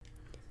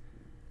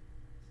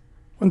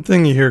One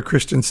thing you hear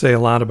Christians say a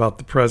lot about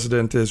the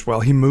president is, well,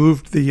 he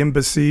moved the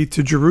embassy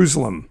to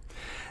Jerusalem,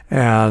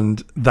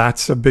 and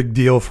that's a big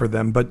deal for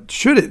them. But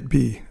should it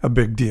be a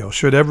big deal?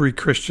 Should every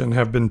Christian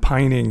have been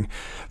pining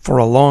for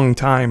a long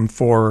time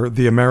for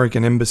the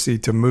American embassy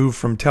to move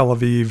from Tel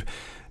Aviv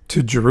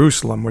to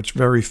Jerusalem, which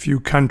very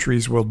few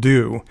countries will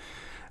do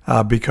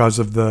because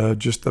of the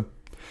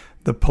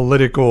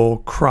political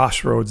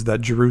crossroads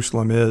that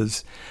Jerusalem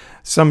is?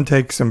 Some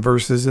take some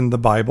verses in the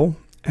Bible,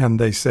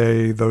 and they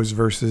say those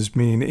verses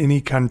mean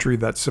any country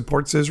that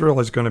supports Israel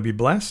is going to be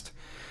blessed,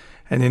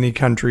 and any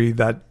country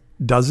that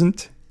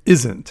doesn't,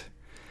 isn't.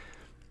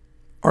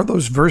 Are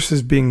those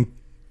verses being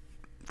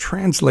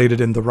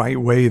translated in the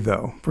right way,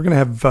 though? We're going to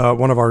have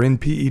one of our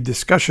NPE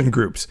discussion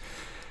groups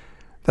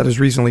that has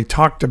recently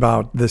talked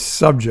about this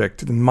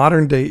subject. In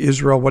modern-day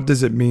Israel, what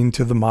does it mean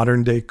to the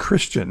modern-day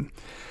Christian?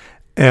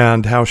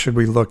 And how should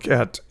we look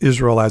at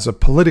Israel as a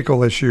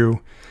political issue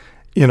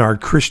in our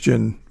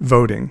Christian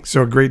voting?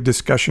 So a great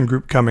discussion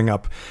group coming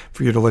up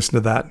for you to listen to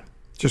that.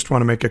 Just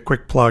want to make a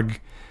quick plug.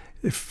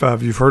 If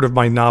you've heard of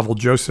my novel,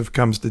 Joseph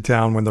Comes to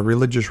Town, When the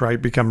Religious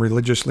Right Become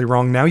Religiously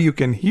Wrong, now you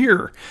can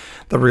hear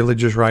the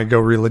religious right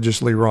go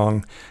religiously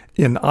wrong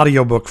in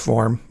audiobook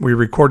form. We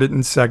record it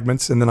in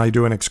segments, and then I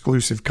do an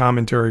exclusive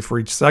commentary for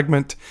each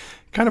segment,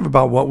 kind of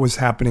about what was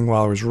happening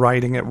while I was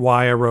writing it,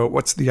 why I wrote,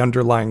 what's the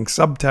underlying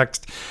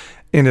subtext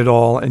in it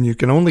all, and you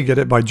can only get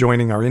it by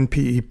joining our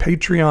NPE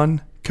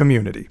Patreon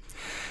community.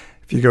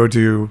 If you go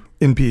to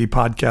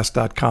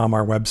npepodcast.com,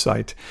 our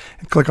website,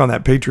 and click on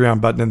that Patreon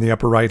button in the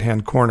upper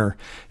right-hand corner,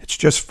 it's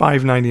just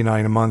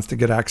 $5.99 a month to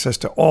get access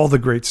to all the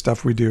great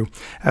stuff we do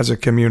as a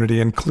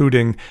community,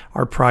 including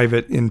our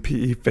private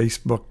NPE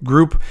Facebook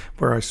group,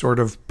 where I sort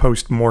of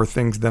post more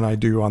things than I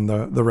do on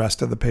the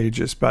rest of the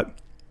pages. But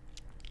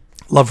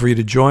love for you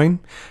to join,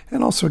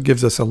 and also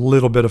gives us a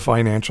little bit of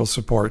financial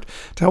support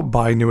to help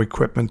buy new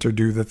equipment or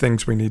do the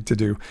things we need to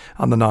do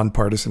on the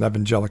Nonpartisan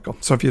Evangelical.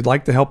 So if you'd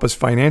like to help us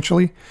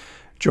financially,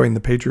 join the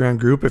Patreon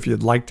group. If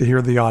you'd like to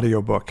hear the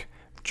audiobook,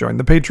 join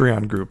the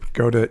Patreon group.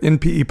 Go to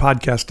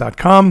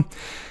npepodcast.com,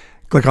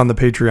 click on the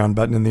Patreon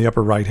button in the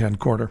upper right-hand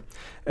corner,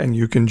 and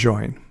you can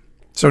join.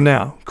 So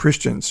now,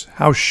 Christians,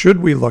 how should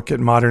we look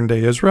at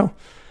modern-day Israel?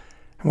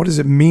 And what does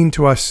it mean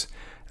to us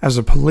as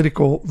a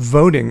political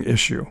voting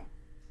issue?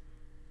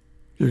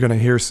 You're going to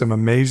hear some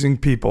amazing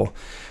people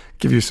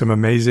give you some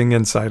amazing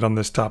insight on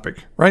this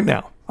topic right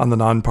now on the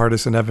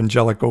Nonpartisan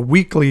Evangelical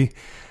Weekly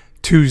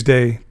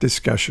Tuesday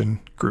Discussion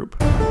Group.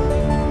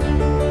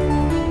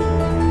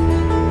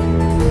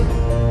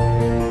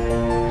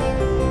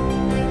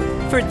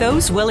 For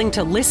those willing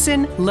to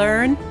listen,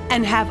 learn,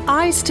 and have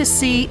eyes to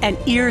see and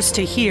ears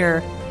to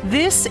hear,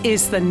 this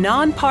is the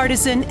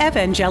Nonpartisan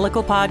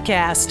Evangelical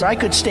Podcast. I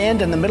could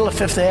stand in the middle of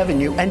Fifth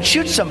Avenue and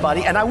shoot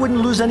somebody and I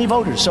wouldn't lose any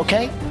voters,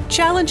 okay?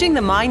 Challenging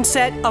the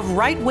mindset of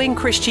right-wing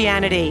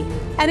Christianity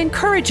and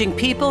encouraging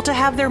people to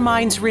have their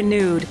minds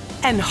renewed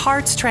and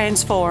hearts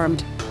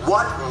transformed.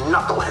 What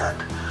knucklehead,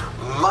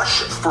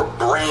 mush for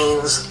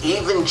brains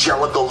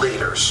evangelical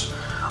leaders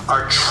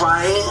are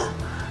trying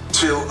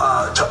to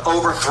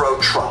overthrow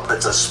Trump?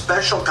 It's a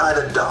special kind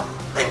of dumb.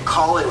 And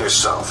calling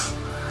yourself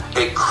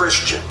a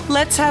Christian.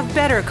 Let's have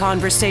better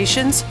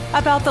conversations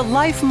about the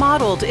life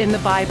modeled in the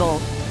Bible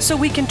so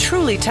we can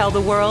truly tell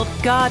the world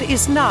God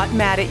is not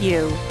mad at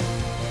you.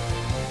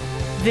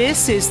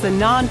 This is the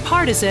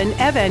Nonpartisan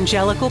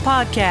Evangelical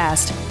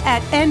Podcast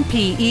at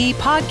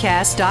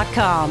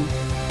npepodcast.com.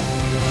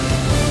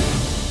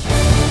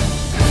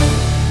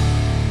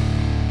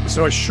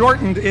 So a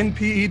shortened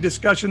NPE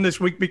discussion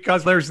this week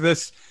because there's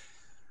this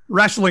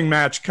wrestling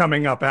match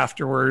coming up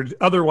afterward,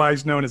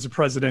 otherwise known as a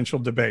presidential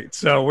debate.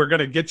 So we're going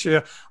to get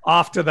you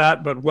off to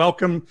that, but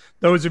welcome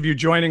those of you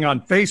joining on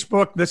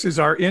Facebook. This is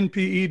our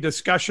NPE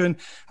discussion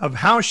of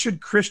how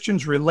should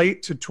Christians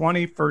relate to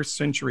 21st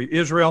century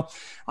Israel.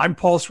 I'm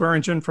Paul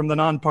Swearingen from the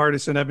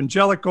Nonpartisan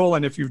Evangelical,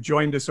 and if you've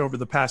joined us over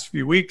the past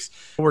few weeks,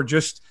 we're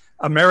just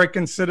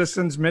American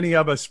citizens, many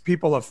of us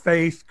people of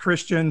faith,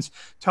 Christians,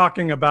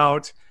 talking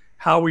about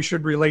how we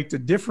should relate to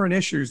different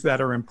issues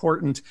that are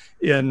important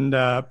in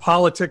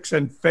politics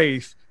and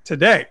faith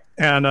today.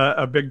 And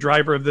a big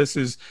driver of this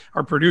is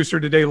our producer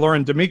today,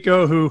 Lauren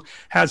D'Amico, who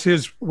has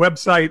his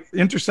website,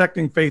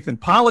 Intersecting Faith and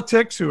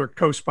Politics, who are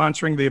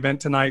co-sponsoring the event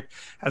tonight,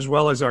 as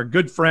well as our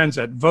good friends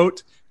at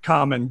Vote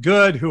Common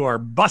Good, who are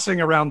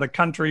bussing around the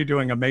country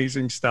doing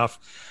amazing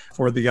stuff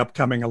for the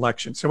upcoming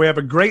election. So we have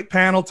a great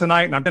panel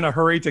tonight, and I'm in a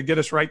hurry to get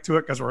us right to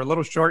it because we're a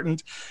little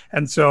shortened.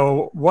 And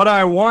so what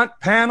I want,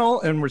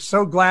 panel, and we're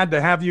so glad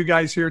to have you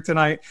guys here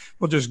tonight,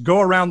 we'll just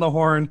go around the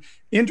horn,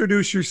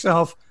 introduce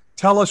yourself,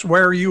 tell us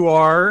where you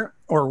are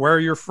or where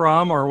you're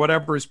from or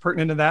whatever is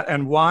pertinent to that,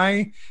 and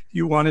why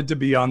you wanted to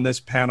be on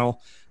this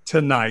panel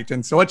tonight.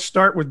 And so let's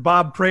start with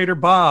Bob Prater.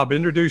 Bob,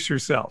 introduce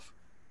yourself.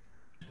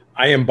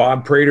 I am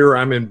Bob Prater.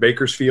 I'm in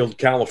Bakersfield,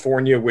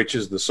 California, which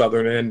is the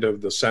southern end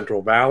of the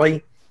Central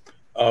Valley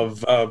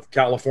of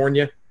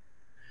California.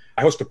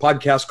 I host a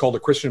podcast called A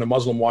Christian and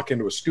Muslim Walk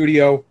Into a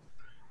Studio.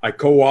 I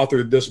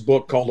co-authored this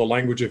book called A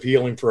Language of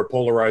Healing for a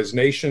Polarized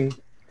Nation.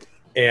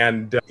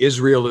 And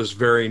Israel is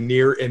very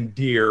near and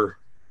dear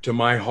to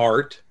my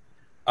heart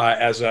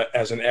as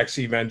an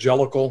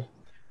ex-evangelical.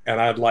 And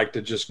I'd like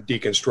to just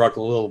deconstruct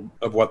a little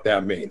of what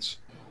that means.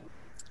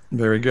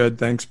 Very good.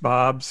 Thanks,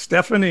 Bob.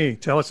 Stephanie,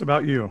 tell us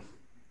about you.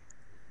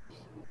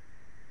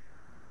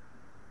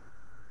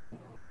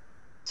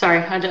 Sorry,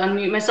 I had to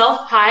unmute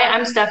myself. Hi,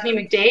 I'm Stephanie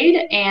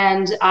McDade,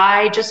 and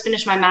I just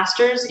finished my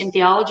master's in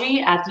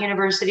theology at the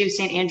University of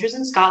St. Andrews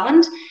in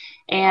Scotland,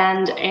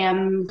 and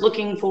am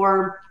looking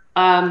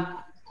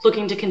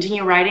to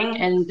continue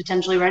writing and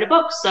potentially write a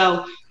book.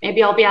 So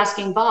maybe I'll be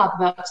asking Bob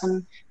about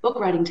some book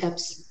writing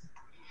tips.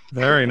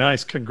 Very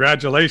nice.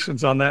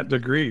 Congratulations on that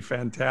degree.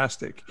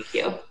 Fantastic. Thank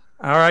you.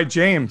 All right,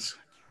 James.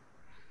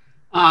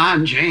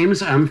 I'm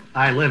James.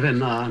 I live in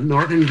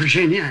Northern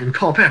Virginia in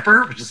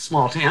Culpeper, which is a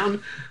small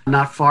town,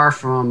 not far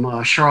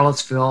from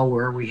Charlottesville,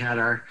 where we had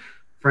our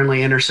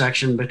friendly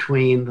intersection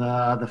between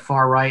the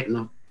far right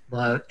and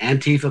the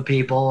Antifa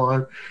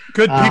people.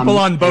 Good people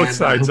on both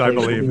sides, I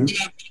believe.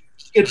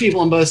 Good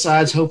people on both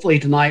sides. Hopefully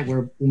tonight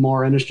we're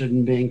more interested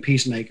in being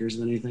peacemakers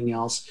than anything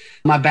else.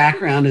 My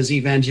background is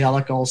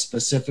evangelical,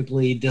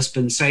 specifically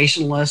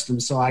dispensationalist,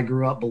 and so I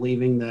grew up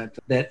believing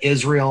that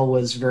Israel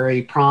was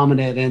very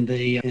prominent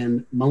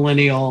in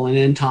millennial and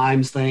end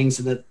times things,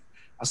 and that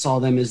I saw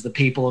them as the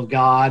people of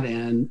God.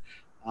 And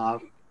for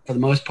the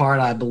most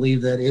part, I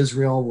believe that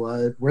Israel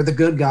were the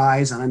good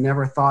guys, and I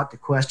never thought to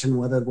question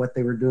whether what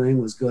they were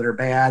doing was good or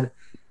bad.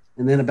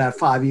 And then about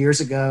 5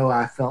 years ago,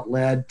 I felt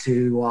led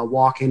to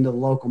walk into the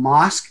local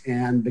mosque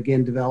and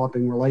begin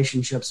developing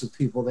relationships with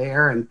people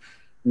there. And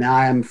now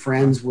I'm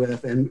friends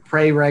with and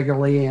pray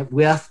regularly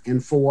with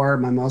and for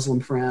my Muslim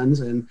friends.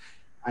 And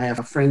I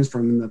have friends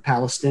from the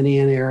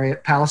Palestinian area,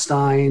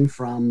 Palestine,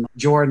 from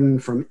Jordan,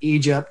 from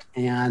Egypt.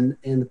 And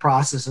in the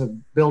process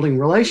of building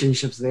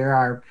relationships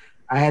there,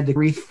 I had to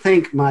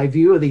rethink my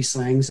view of these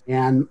things.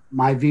 And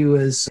my view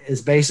is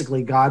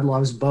basically God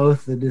loves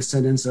both the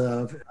descendants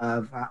of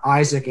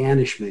Isaac and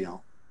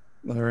Ishmael.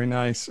 Very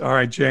nice. All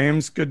right,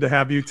 James, good to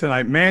have you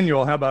tonight.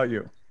 Manuel, how about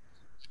you?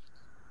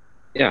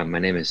 Yeah, my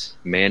name is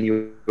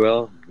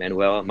Manuel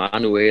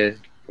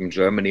from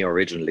Germany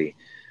originally.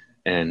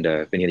 And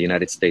I've been in the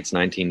United States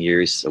 19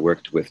 years. I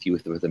worked with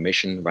Youth with a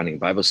Mission, running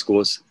Bible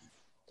schools.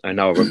 I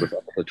now work with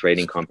a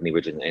trading company,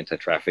 which is an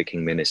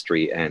anti-trafficking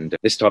ministry. And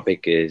this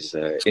topic is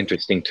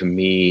interesting to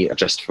me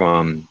just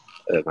from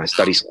my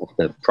studies of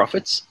the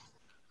prophets,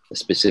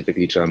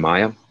 specifically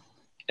Jeremiah,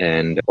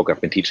 and a book I've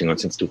been teaching on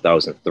since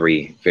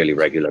 2003 fairly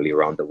regularly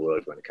around the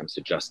world when it comes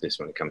to justice,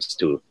 when it comes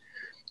to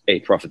a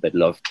prophet that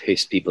loved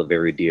his people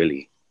very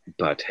dearly,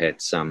 but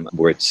had some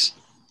words,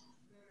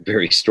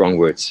 very strong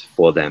words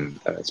for them,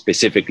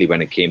 specifically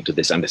when it came to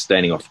this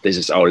understanding of this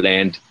is our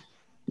land,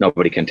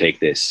 nobody can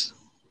take this.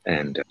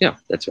 And yeah,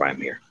 that's why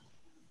I'm here.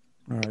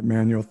 All right,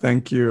 Manuel,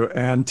 thank you.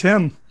 And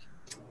Tim.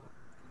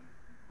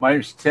 My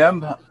name is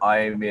Tim.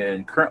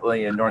 I'm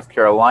currently in North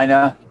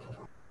Carolina.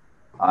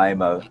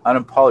 I'm an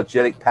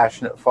unapologetic,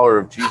 passionate follower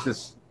of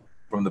Jesus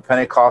from the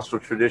Pentecostal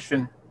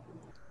tradition.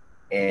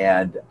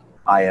 And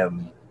I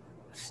am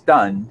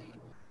stunned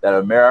that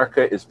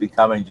America is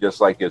becoming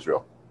just like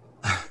Israel.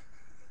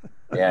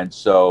 And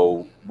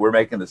so we're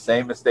making the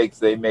same mistakes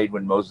they made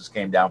when Moses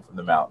came down from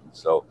the mountain.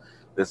 So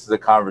this is a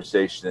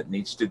conversation that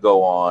needs to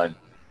go on,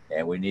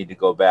 and we need to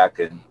go back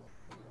and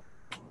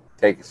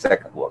take a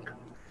second look.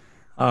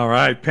 All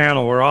right,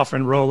 panel, we're off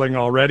and rolling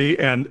already.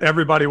 And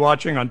everybody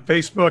watching on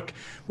Facebook,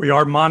 we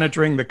are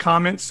monitoring the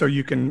comments, so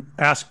you can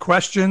ask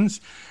questions,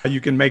 you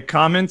can make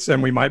comments,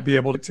 and we might be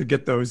able to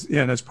get those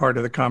in as part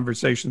of the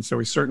conversation. So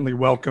we certainly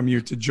welcome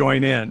you to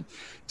join in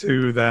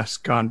to this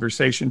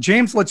conversation.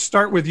 James, let's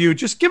start with you.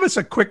 Just give us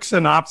a quick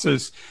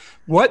synopsis.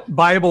 What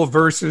Bible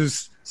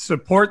verses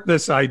support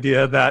this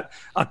idea that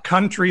a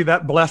country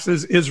that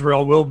blesses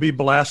Israel will be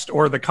blessed,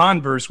 or the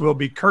converse will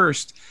be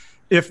cursed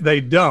if they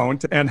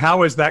don't? And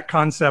how is that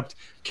concept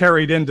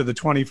carried into the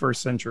 21st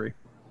century?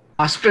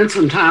 I spent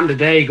some time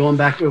today going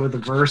back over the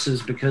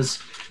verses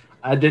because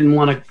I didn't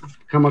want to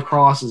come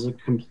across as a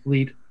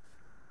complete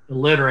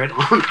illiterate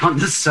on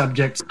this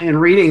subject.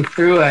 And reading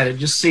through it, it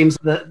just seems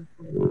that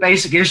the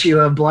basic issue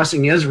of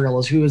blessing Israel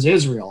is who is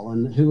Israel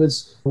and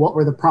what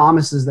were the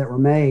promises that were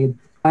made.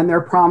 And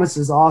their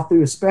promises all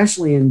through,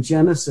 especially in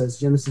Genesis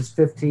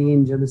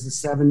 15, Genesis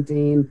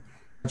 17,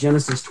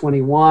 Genesis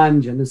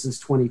 21, Genesis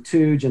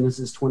 22,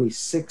 Genesis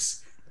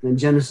 26, and then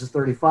Genesis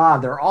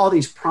 35. There are all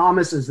these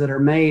promises that are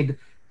made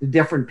to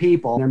different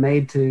people. They're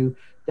made to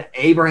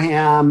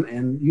Abraham,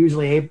 and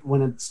usually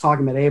when it's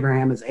talking about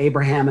Abraham, it's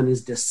Abraham and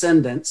his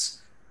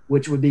descendants,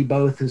 which would be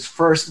both his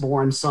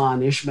firstborn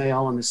son,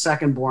 Ishmael, and his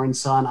secondborn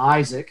son,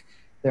 Isaac.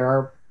 There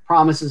are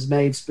promises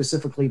made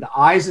specifically to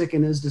Isaac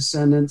and his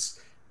descendants.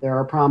 There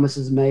are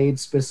promises made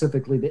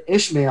specifically to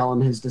Ishmael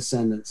and his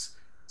descendants.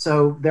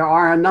 So there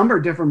are a number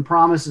of different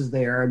promises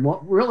there. And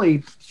what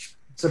really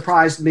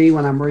surprised me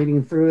when I'm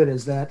reading through it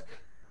is that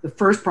the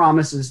first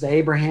promise is to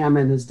Abraham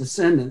and his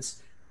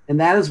descendants. And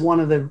that is one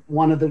of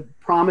the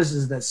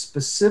promises that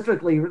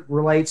specifically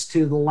relates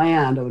to the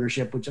land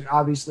ownership, which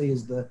obviously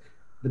is the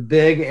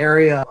big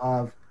area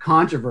of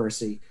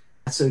controversy.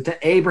 So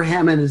to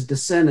Abraham and his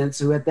descendants,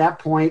 who at that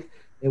point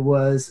it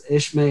was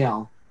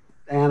Ishmael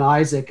and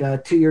Isaac,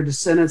 to your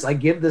descendants I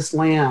give this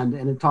land.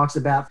 And it talks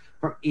about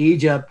from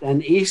Egypt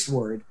and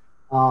eastward,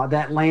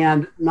 that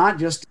land, not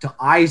just to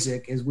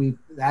Isaac,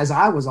 as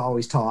I was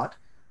always taught,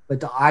 but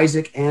to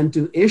Isaac and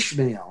to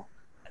Ishmael.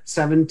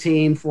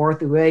 17,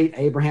 4-8,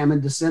 Abraham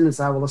and descendants,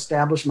 I will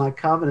establish my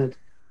covenant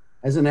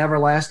as an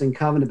everlasting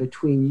covenant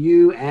between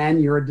you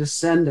and your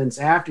descendants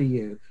after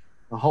you.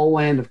 The whole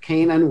land of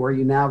Canaan, where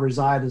you now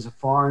reside as a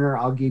foreigner,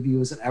 I'll give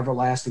you as an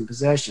everlasting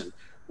possession.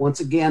 Once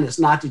again, it's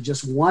not to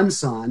just one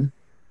son,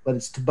 but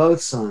it's to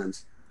both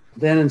sons.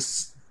 Then in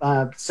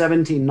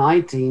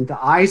 17:19,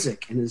 to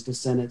Isaac and his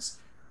descendants,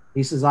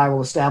 he says, I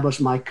will establish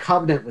my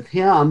covenant with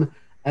him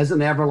as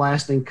an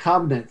everlasting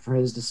covenant for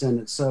his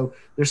descendants. So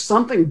there's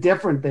something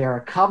different there,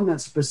 a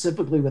covenant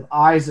specifically with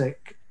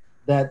Isaac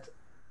that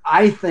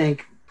I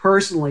think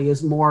personally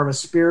is more of a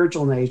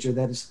spiritual nature,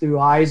 that is through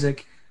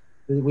Isaac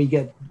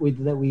that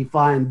we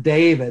find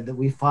David, that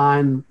we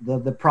find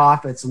the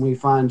prophets, and we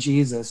find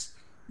Jesus,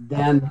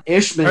 than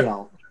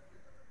Ishmael.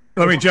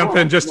 Let me jump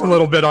in just a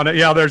little bit on it.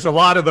 Yeah, there's a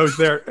lot of those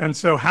there. And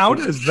so how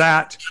does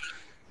that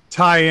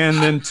tie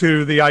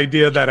into the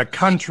idea that a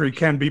country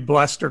can be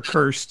blessed or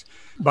cursed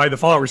by the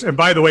followers? And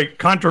by the way,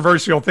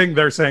 controversial thing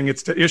they're saying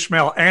it's to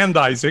Ishmael and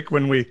Isaac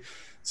when we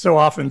so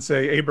often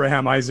say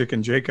Abraham, Isaac,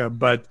 and Jacob.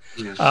 But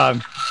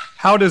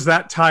how does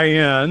that tie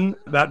in,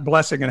 that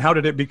blessing, and how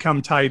did it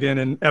become tied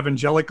in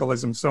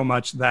evangelicalism so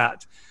much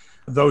that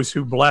those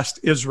who blessed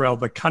Israel,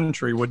 the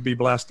country, would be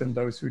blessed, and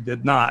those who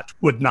did not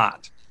would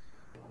not?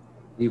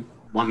 You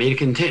want me to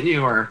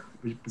continue, or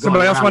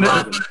somebody else want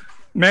to?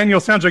 Manuel,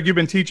 sounds like you've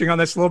been teaching on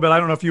this a little bit. I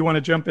don't know if you want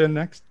to jump in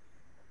next.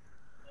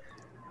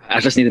 I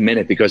just need a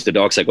minute because the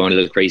dogs are going a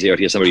little crazy out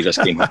here. Somebody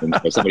just came home,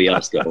 or somebody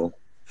else go.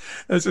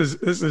 This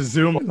is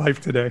Zoom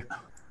life today.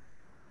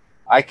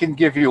 I can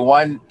give you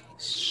one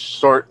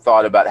short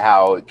thought about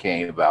how it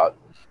came about.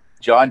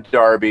 John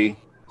Darby,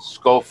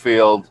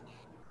 Schofield,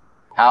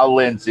 Hal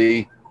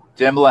Lindsey,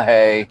 Tim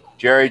LaHaye,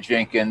 Jerry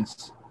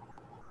Jenkins.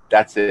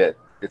 That's it.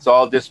 It's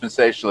all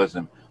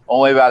dispensationalism.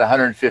 Only about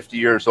 150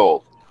 years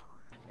old.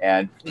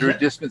 And through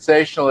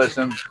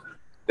dispensationalism,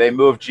 they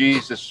moved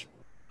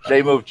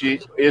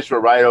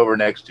Israel right over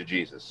next to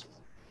Jesus.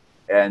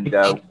 And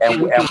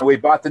we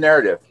bought the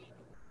narrative.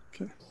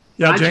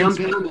 Yeah, Can I James?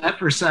 jump in on that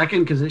for a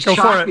second, because it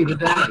shocked me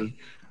today.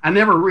 I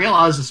never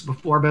realized this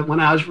before, but when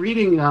I was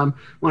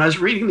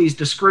reading these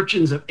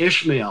descriptions of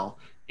Ishmael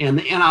in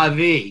the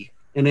NIV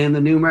and in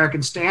the New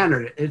American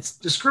Standard, its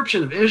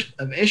description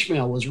of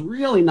Ishmael was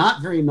really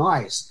not very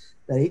nice.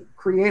 They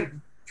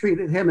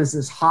treated him as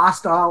this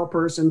hostile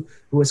person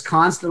who was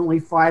constantly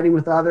fighting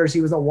with others.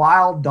 He was a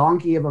wild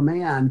donkey of a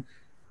man,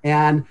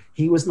 and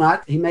he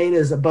made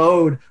his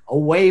abode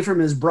away from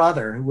his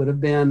brother, who would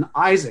have been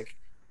Isaac.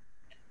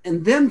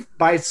 And then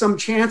by some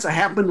chance, I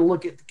happened to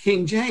look at the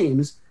King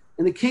James,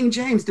 and the King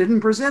James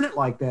didn't present it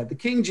like that. The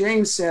King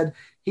James said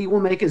he will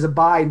make his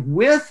abide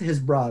with his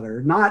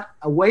brother, not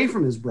away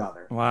from his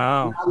brother.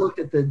 Wow. And I looked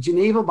at the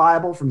Geneva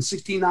Bible from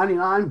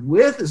 1699,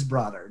 with his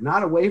brother,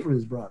 not away from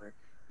his brother.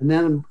 And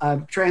then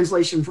a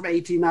translation from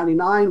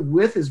 1899,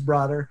 with his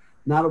brother,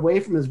 not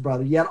away from his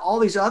brother. Yet all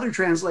these other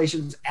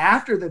translations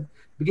after the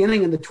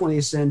beginning of the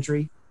 20th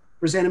century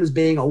present him as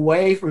being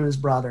away from his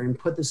brother and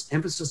put this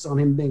emphasis on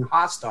him being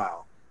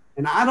hostile.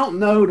 And I don't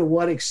know to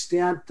what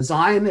extent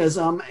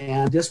Zionism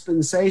and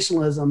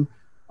dispensationalism,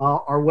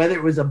 or whether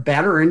it was a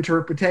better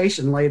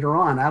interpretation later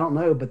on, I don't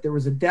know, but there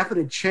was a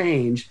definite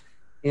change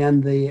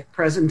in the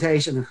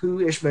presentation of who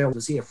Ishmael was.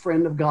 Was he a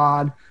friend of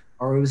God,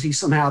 or was he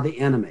somehow the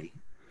enemy?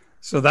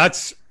 So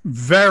that's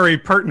very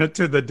pertinent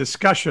to the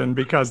discussion,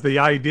 because the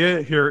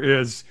idea here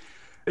is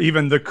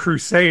even the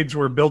Crusades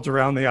were built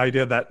around the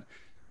idea that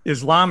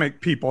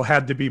Islamic people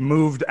had to be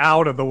moved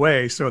out of the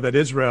way so that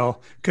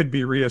Israel could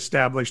be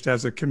reestablished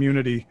as a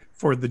community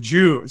for the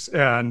Jews.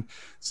 And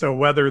so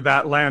whether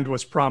that land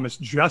was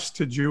promised just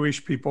to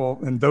Jewish people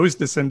and those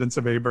descendants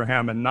of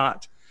Abraham and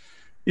not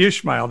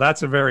Ishmael,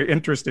 that's a very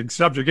interesting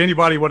subject.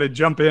 Anybody want to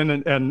jump in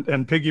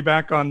and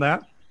piggyback on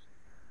that?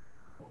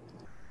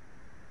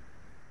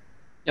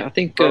 Yeah, I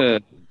think... Go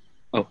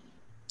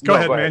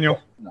ahead,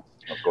 Manuel. No,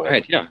 go ahead. All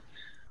right, yeah.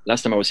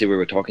 Last time I was here, we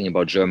were talking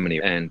about Germany.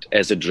 And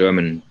as a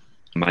German,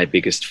 my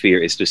biggest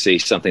fear is to say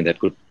something that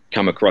could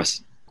come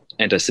across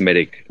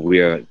anti-Semitic. We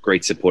are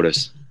great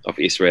supporters of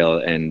Israel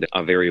and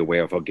are very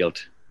aware of our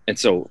guilt. And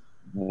so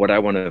what I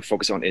want to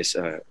focus on is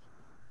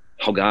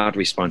how God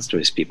responds to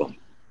his people.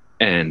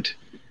 And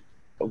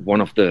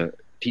one of the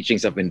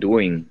teachings I've been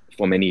doing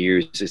for many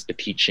years is the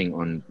teaching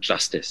on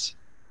justice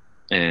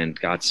and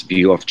God's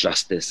view of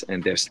justice.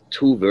 And there's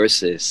two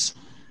verses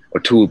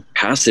or two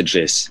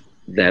passages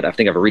that I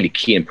think are really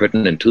key and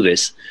pertinent to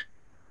this.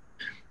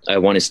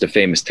 One is the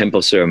famous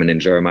temple sermon in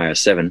Jeremiah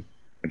 7,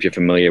 if you're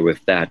familiar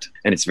with that.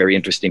 And it's very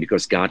interesting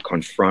because God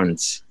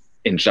confronts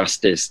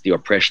injustice, the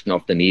oppression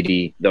of the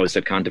needy, those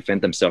that can't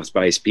defend themselves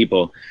by his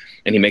people.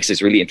 And he makes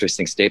this really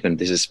interesting statement.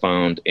 This is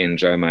found in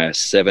Jeremiah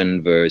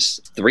 7,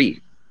 verse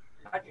 3.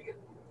 How'd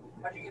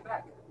you get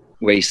back?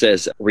 where he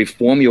says,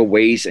 reform your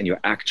ways and your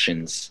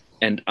actions,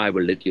 and I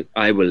will let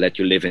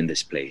you live in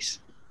this place.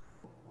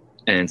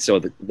 And so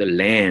the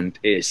land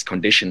is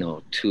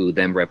conditional to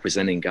them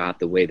representing God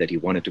the way that he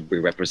wanted to be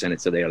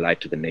represented, so they are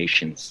light to the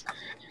nations.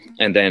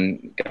 And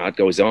then God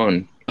goes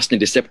on, in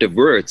deceptive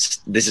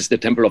words, this is the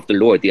temple of the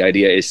Lord. The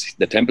idea is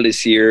the temple is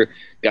here.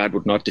 God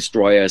would not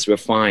destroy us. We're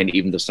fine,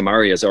 even though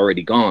Samaria is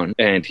already gone.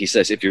 And he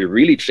says, if you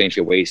really change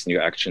your ways and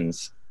your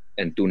actions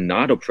and do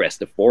not oppress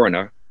the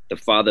foreigner, the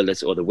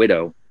fatherless, or the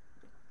widow,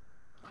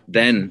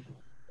 then,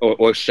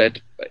 or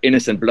shed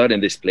innocent blood in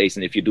this place,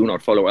 and if you do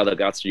not follow other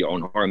gods to your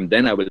own harm,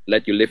 then I will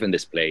let you live in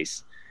this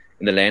place,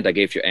 in the land I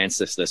gave your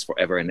ancestors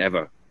forever and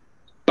ever.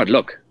 But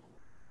look,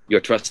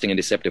 you're trusting in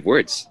deceptive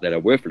words that are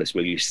worthless.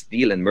 Will you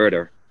steal and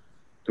murder,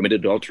 commit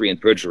adultery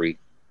and perjury,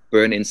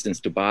 burn incense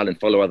to Baal and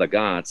follow other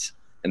gods,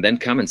 and then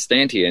come and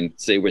stand here and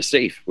say, we're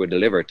safe, we're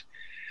delivered.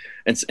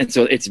 And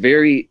so it's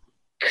very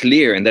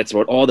clear, and that's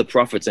what all the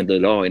prophets and the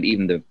law and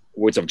even the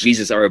words of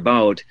Jesus are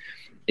about,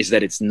 is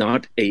that it's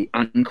not an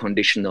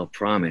unconditional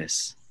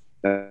promise.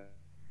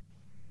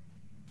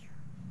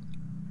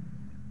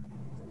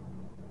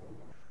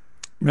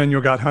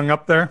 Manuel got hung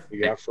up there.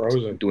 You got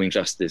frozen. Doing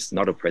justice,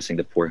 not oppressing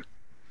the poor.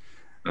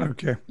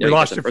 Okay, Yeah, we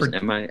lost you for.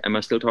 Am I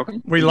still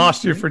talking? We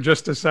lost you for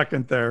just a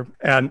second there.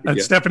 And Yeah.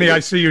 Stephanie, I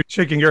see you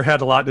shaking your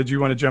head a lot. Did you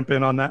want to jump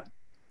in on that?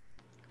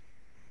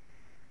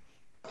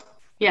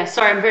 Yeah,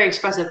 sorry, I'm very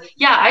expressive.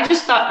 Yeah, I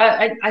just thought,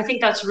 I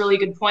think that's a really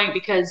good point,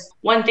 because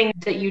one thing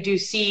that you do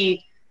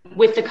see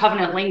with the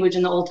covenant language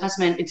in the Old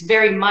Testament, it's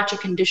very much a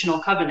conditional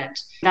covenant.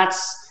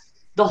 That's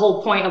the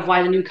whole point of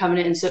why the new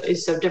covenant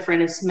is so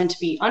different. It's meant to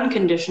be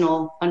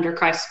unconditional under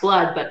Christ's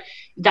blood, but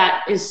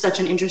that is such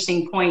an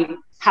interesting point.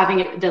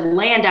 Having the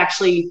land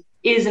actually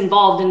is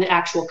involved in the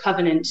actual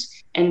covenant,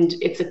 and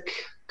if the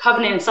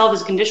covenant itself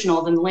is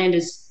conditional, then the land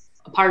is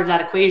a part of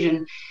that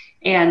equation.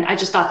 And I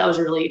just thought that was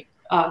a really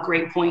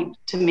great point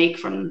to make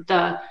from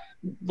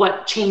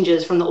what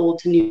changes from the Old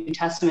to New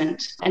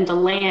Testament, and the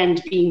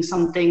land being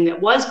something that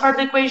was part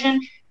of the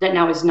equation that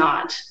now is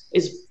not,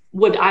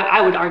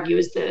 I would argue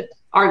is the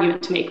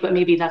argument to make, but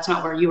maybe that's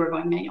not where you were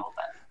going, Manuel.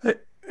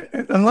 But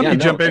And let me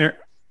jump in here.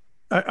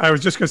 I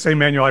was just going to say,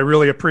 Manuel, I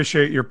really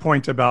appreciate your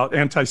point about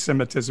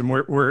anti-Semitism.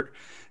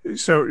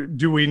 So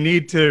do we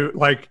need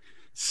to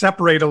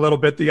separate a little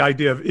bit the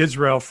idea of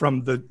Israel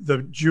from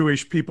the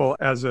Jewish people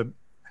as a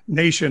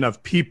nation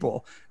of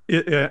people?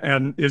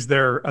 And is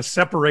there a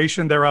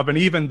separation thereof? And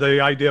even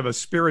the idea of a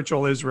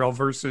spiritual Israel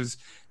versus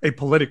a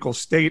political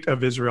state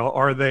of Israel,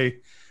 are they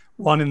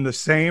one and the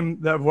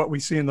same, that what we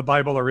see in the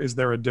Bible, or is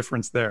there a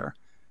difference there?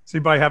 Does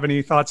anybody have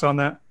any thoughts on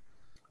that?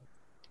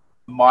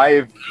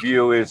 My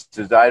view is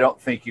I don't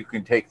think you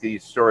can take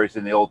these stories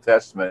in the Old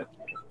Testament,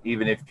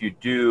 even if you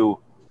do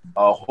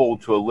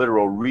hold to a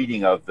literal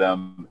reading of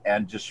them,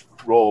 and just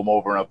roll them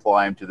over and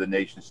apply them to the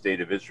nation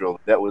state of Israel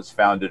that was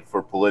founded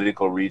for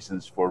political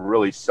reasons, for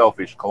really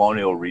selfish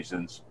colonial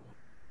reasons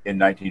in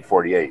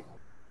 1948.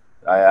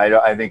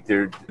 I think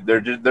they're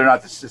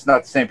not. It's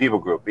not the same people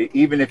group.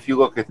 Even if you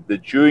look at the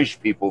Jewish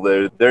people,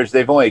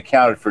 they've only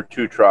accounted for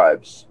 2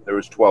 tribes. There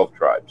was 12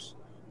 tribes.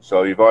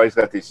 So you've always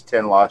got these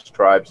 10 lost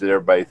tribes that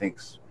everybody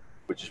thinks,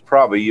 which is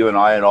probably you and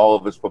I and all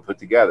of us will put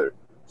together.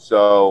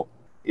 So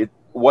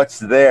what's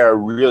there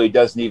really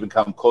doesn't even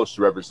come close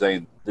to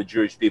representing the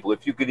Jewish people,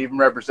 if you could even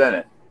represent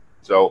it.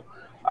 So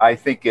I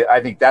think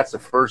that's the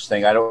first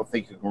thing. I don't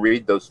think you can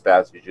read those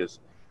passages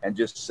and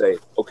just say,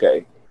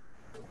 okay,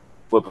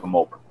 flip them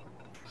over.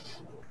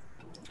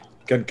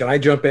 Can I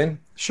jump in?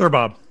 Sure,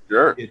 Bob.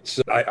 Sure.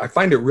 I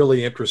find it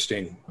really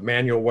interesting,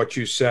 Manuel, what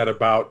you said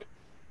about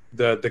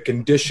the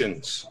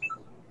conditions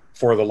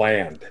for the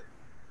land.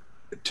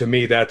 To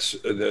me, that's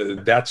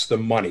the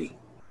money,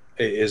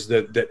 is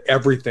that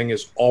everything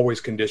is always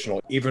conditional.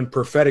 Even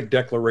prophetic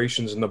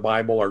declarations in the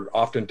Bible are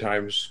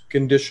oftentimes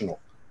conditional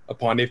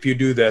upon, if you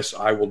do this,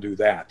 I will do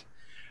that.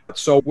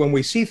 So when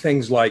we see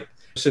things like,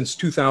 since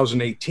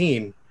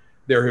 2018,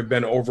 there have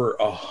been over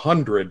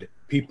 100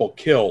 people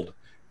killed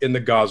in the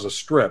Gaza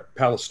Strip,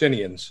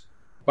 Palestinians,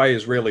 by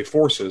Israeli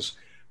forces,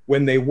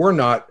 when they were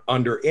not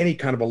under any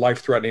kind of a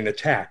life-threatening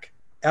attack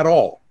at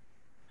all,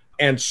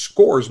 and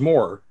scores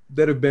more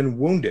that have been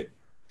wounded.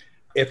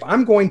 If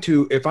I'm going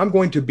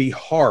to be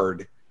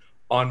hard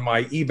on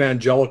my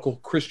evangelical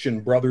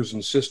Christian brothers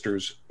and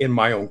sisters in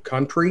my own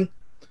country,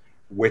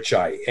 which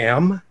I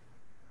am,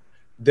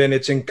 then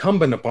it's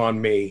incumbent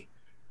upon me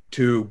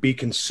to be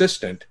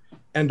consistent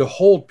and to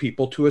hold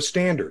people to a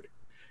standard.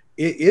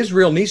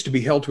 Israel needs to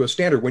be held to a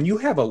standard. When you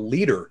have a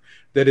leader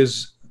that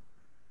is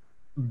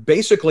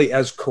basically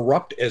as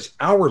corrupt as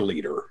our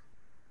leader,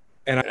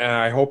 and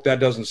I hope that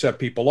doesn't set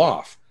people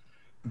off,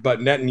 but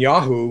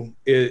Netanyahu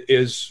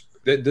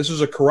this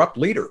is a corrupt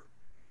leader.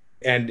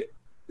 And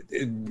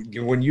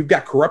when you've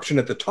got corruption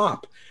at the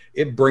top,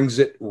 it brings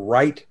it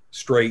right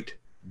straight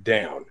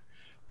down.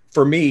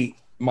 For me,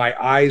 my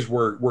eyes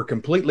were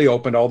completely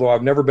opened, although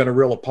I've never been a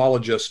real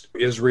apologist for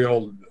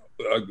Israel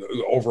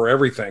over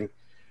everything.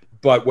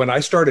 But when I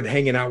started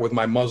hanging out with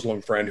my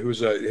Muslim friend,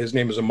 his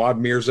name is Ahmad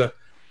Mirza,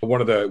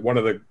 one of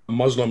the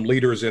Muslim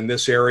leaders in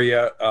this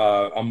area,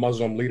 a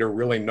Muslim leader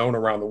really known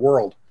around the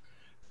world.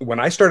 When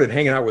I started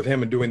hanging out with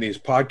him and doing these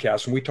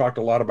podcasts, and we talked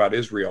a lot about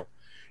Israel,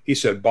 he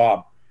said,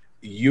 Bob,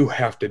 you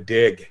have to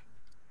dig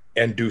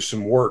and do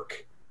some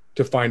work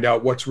to find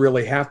out what's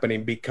really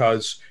happening,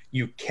 because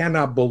you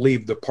cannot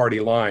believe the party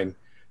line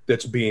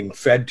that's being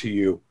fed to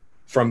you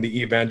from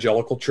the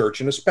evangelical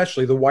church, and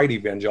especially the white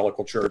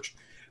evangelical church,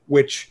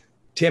 which,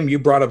 Tim, you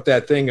brought up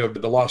that thing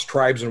of the lost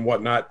tribes and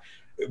whatnot.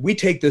 We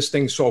take this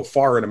thing so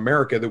far in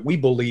America that we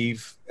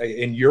believe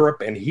in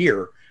Europe and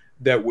here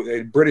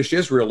that British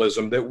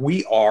Israelism, that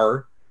we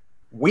are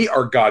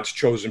God's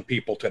chosen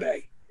people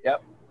today.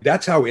 Yep.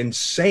 That's how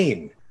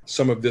insane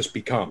some of this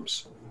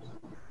becomes.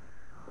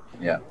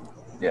 Yeah.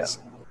 Yes.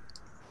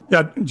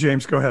 Yeah,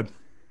 James, go ahead.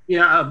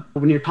 Yeah,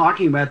 when you're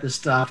talking about this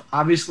stuff,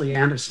 obviously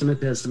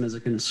anti-Semitism is a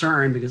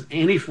concern, because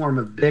any form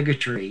of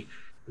bigotry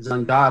is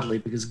ungodly,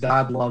 because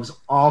God loves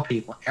all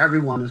people.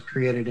 Everyone is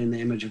created in the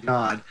image of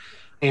God.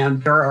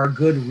 And there are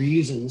good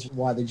reasons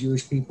why the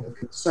Jewish people are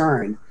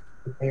concerned.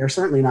 They are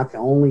certainly not the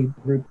only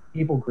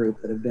people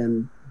group that have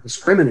been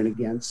discriminated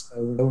against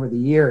over the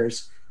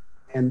years.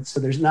 And so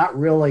there's not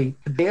really,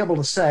 to be able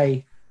to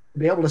say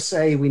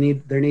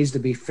there needs to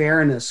be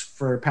fairness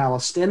for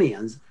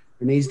Palestinians.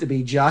 There needs to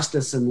be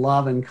justice and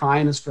love and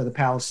kindness for the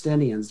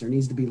Palestinians. There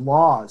needs to be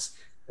laws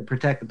that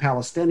protect the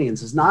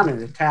Palestinians. It's not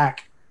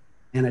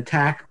an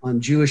attack on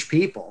Jewish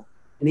people.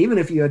 And even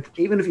if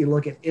you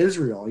look at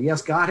Israel,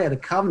 yes, God had a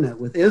covenant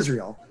with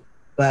Israel,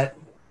 but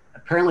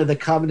apparently the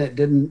covenant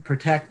didn't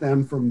protect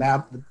them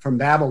from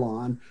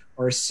Babylon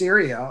or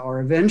Syria or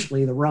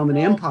eventually the Roman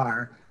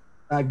Empire.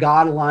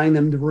 God allowing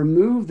them to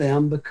remove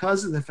them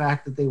because of the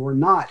fact that they were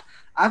not.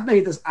 I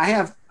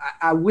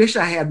wish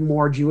I had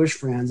more Jewish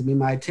friends. I mean,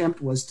 my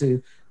attempt was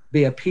to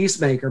be a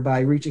peacemaker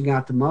by reaching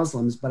out to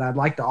Muslims, but I'd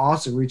like to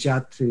also reach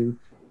out to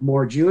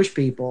more Jewish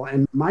people.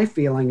 And my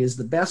feeling is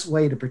the best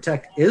way to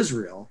protect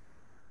Israel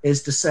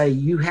is to say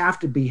you have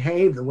to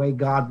behave the way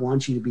God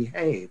wants you to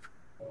behave.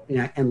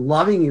 And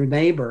loving your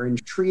neighbor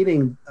and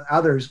treating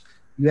others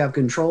you have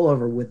control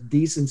over with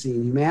decency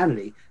and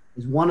humanity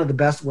is one of the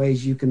best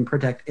ways you can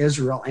protect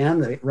Israel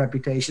and the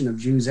reputation of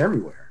Jews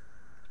everywhere.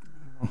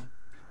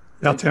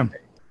 Yeah, Tim.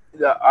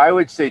 I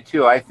would say,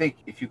 too, I think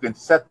if you can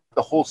set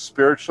the whole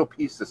spiritual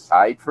piece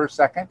aside for a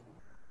second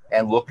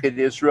and look at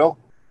Israel,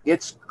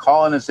 it's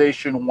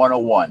colonization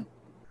 101.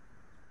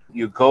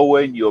 You go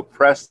in, you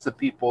oppress the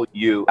people.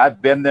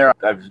 I've been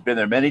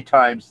there many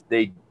times.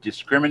 They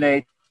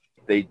discriminate.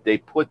 They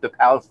put the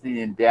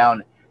Palestinian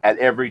down at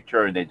every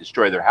turn. They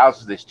destroy their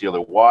houses. They steal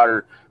their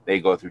water. They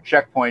go through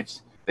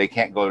checkpoints. They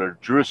can't go to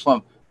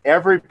Jerusalem.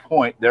 Every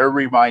point, they're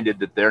reminded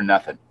that they're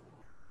nothing.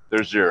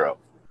 They're zero.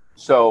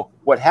 So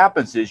what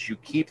happens is you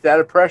keep that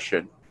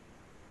oppression,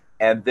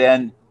 and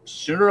then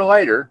sooner or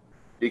later,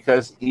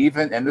 because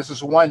this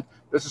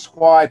is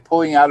why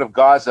pulling out of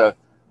Gaza,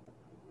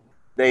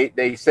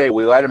 they say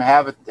we let them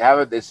have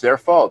it, it's their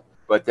fault.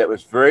 But that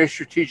was very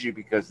strategic,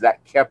 because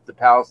that kept the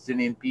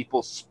Palestinian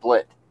people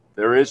split.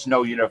 There is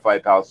no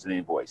unified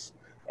Palestinian voice.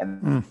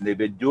 And they've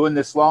been doing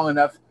this long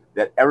enough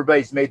that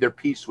everybody's made their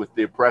peace with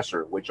the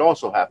oppressor, which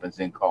also happens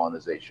in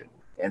colonization.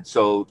 And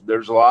so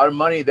there's a lot of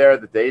money there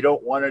that they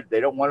don't want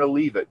to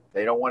leave it.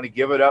 They don't want to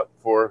give it up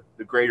for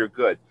the greater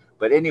good.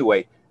 But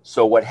anyway,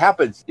 so what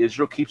happens,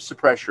 Israel keeps the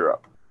pressure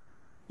up.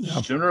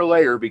 Yeah. Sooner or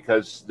later,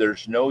 because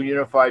there's no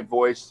unified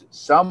voice,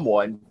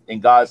 someone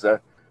in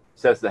Gaza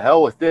says, the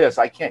hell with this,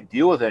 I can't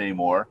deal with it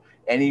anymore.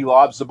 And he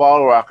lobs a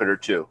bottle rocket or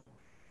two.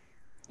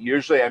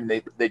 Usually,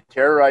 they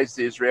terrorize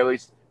the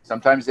Israelis.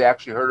 Sometimes they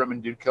actually hurt them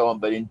and do kill them.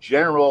 But in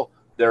general,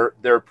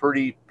 they're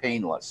pretty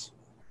painless.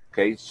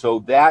 Okay, so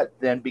that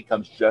then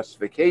becomes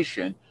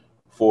justification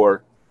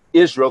for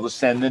Israel to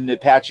send in the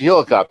Apache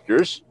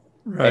helicopters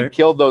and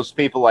kill those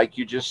people, like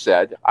you just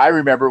said. I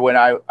remember when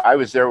I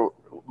was there,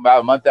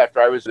 about a month after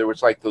I was there,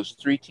 was like those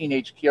 3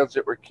 teenage kids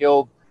that were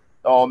killed,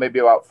 maybe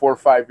about 4 or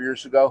 5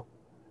 years ago.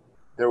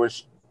 There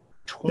was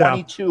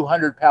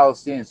 2,200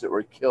 Palestinians that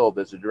were killed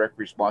as a direct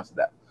response to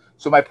that.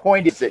 So my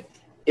point is that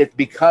it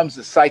becomes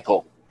a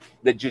cycle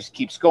that just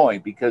keeps going,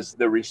 because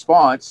the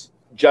response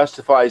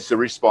justifies the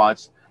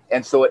response.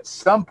 And so at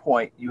some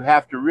point you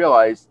have to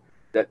realize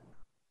that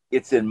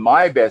it's in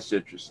my best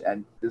interest.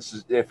 And this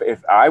is,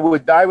 if I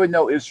would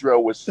know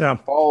Israel was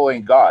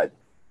following God,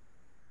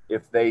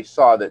 if they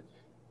saw that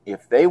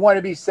if they want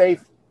to be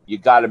safe, you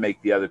got to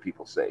make the other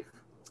people safe,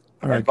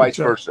 and vice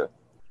versa.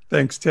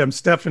 Thanks, Tim.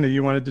 Stephanie,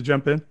 you wanted to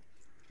jump in?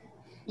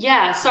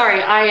 Yeah,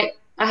 sorry. I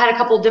had a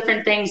couple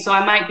different things, so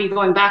I might be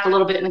going back a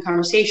little bit in the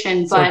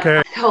conversation. But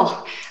okay.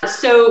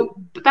 So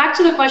back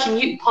to the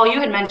question, Paul, you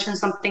had mentioned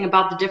something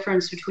about the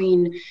difference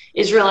between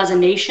Israel as a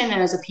nation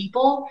and as a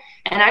people.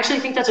 And I actually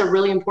think that's a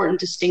really important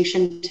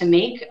distinction to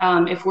make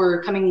if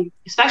we're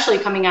especially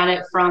coming at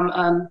it from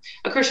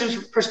a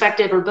Christian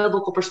perspective or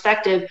biblical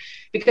perspective.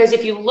 Because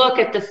if you look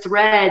at the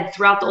thread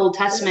throughout the Old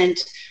Testament,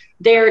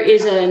 there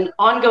is an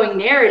ongoing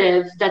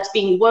narrative that's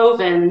being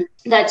woven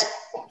that's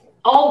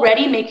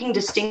already making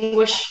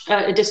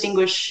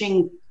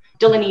distinguishing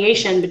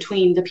delineation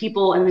between the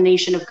people and the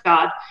nation of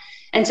God.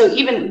 And so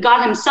even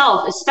God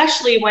himself,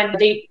 especially when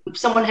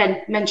someone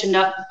had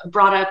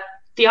brought up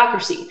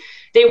theocracy,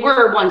 they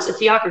were once a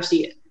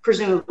theocracy,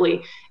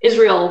 presumably.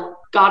 Israel,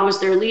 God was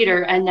their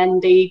leader, and then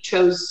they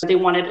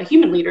wanted a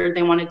human leader.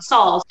 They wanted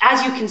Saul.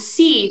 As you can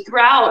see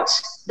throughout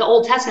the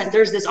Old Testament,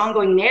 there's this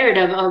ongoing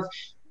narrative of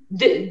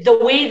the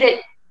way that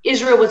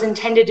Israel was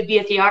intended to be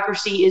a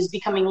theocracy is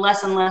becoming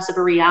less and less of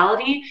a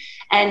reality.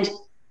 And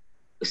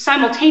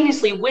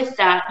simultaneously with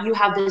that, you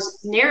have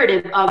this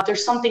narrative of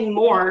there's something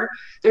more,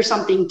 there's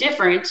something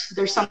different,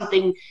 there's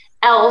something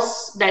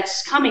else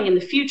that's coming in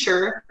the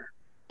future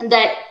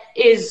that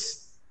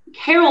is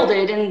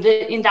heralded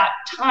in that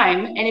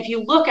time. And if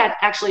you look at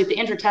actually the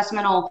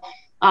intertestamental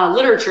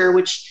literature,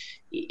 which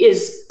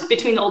is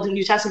between the Old and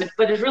New Testament,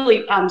 but is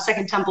really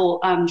Second Temple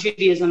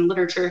Judaism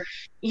literature,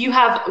 you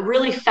have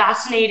really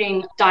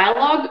fascinating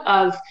dialogue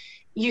of,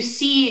 you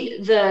see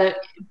the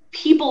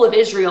people of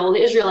Israel,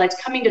 the Israelites,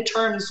 coming to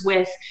terms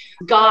with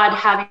God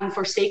having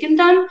forsaken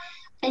them.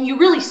 And you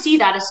really see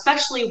that,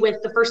 especially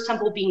with the first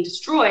temple being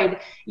destroyed.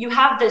 You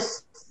have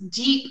this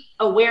deep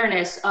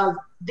awareness of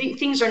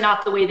things are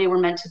not the way they were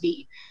meant to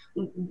be.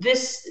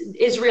 This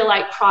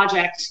Israelite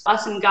project,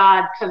 us and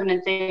God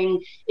covenant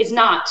thing, is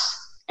not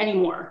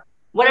anymore.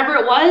 Whatever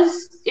it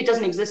was, it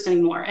doesn't exist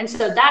anymore. And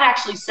so that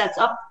actually sets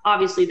up,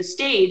 obviously, the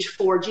stage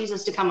for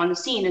Jesus to come on the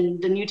scene in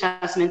the New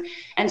Testament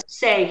and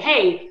say,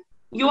 hey,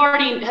 you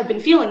already have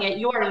been feeling it.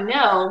 You already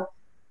know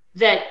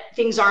that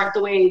things aren't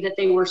the way that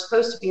they were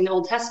supposed to be in the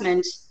Old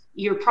Testament.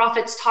 Your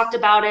prophets talked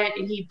about it,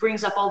 and he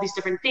brings up all these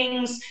different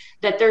things,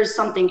 that there's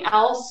something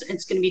else.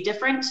 It's going to be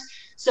different.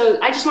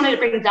 So I just wanted to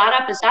bring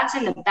that up, as that's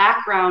in the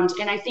background.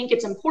 And I think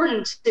it's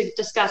important to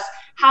discuss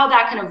how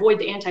that can avoid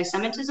the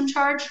anti-Semitism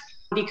charge,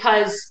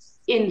 because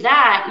in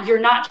that, you're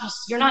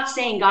not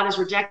saying God has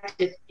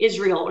rejected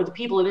Israel or the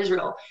people of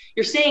Israel.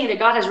 You're saying that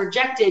God has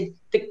rejected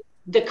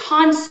the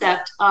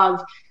concept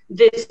of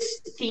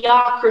this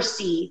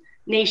theocracy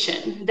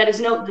nation that is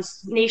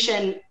this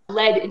nation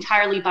led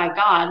entirely by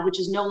God, which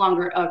is no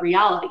longer a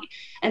reality.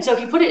 And so if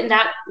you put it in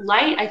that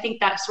light, I think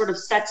that sort of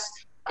sets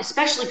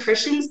especially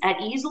Christians at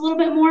ease a little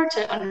bit more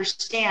to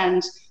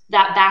understand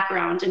that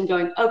background and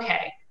going,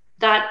 okay,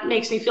 that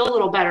makes me feel a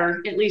little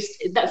better. At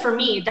least that for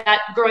me,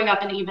 that growing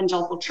up in an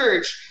evangelical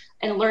church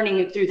and learning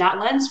it through that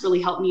lens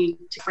really helped me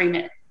to frame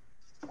it.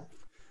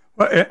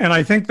 Well, and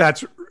I think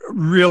that's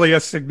really a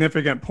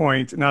significant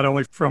point, not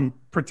only from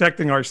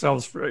protecting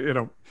ourselves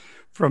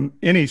from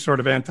any sort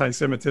of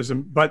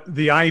anti-Semitism, but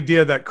the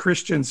idea that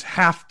Christians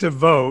have to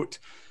vote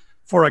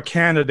for a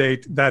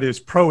candidate that is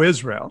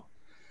pro-Israel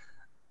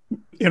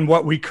in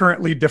what we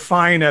currently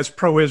define as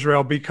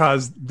pro-Israel,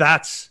 because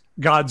that's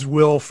God's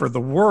will for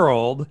the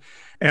world.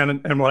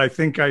 And what I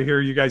think I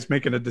hear you guys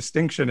making a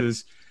distinction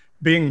is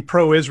being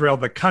pro-Israel,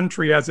 the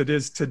country as it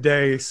is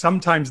today,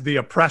 sometimes the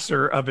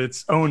oppressor of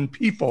its own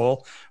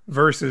people,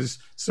 versus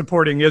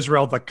supporting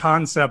Israel, the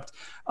concept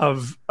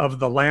of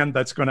the land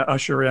that's going to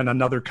usher in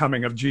another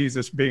coming of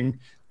Jesus, being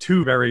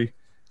two very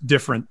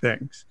different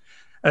things.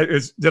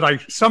 Did I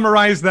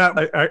summarize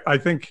that? I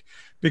think,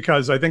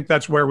 because I think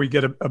that's where we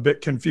get a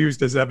bit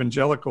confused as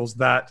evangelicals,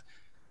 that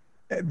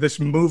this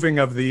moving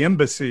of the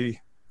embassy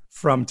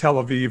from Tel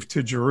Aviv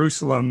to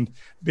Jerusalem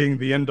being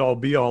the end-all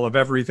be-all of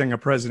everything a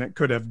president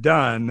could have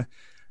done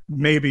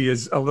maybe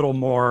is a little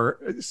more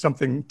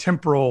something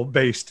temporal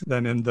based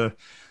than in the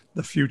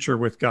future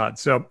with God.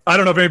 So I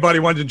don't know if anybody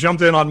wanted to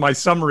jump in on my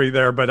summary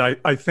there, but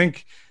I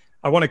think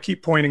I want to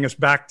keep pointing us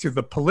back to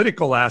the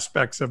political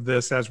aspects of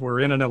this as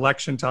we're in an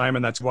election time,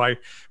 and that's why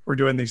we're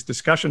doing these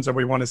discussions. And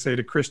we want to say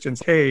to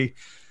Christians, hey,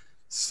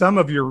 some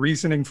of your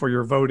reasoning for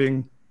your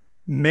voting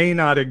may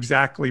not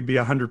exactly be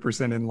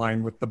 100% in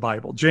line with the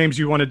Bible. James,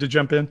 you wanted to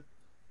jump in?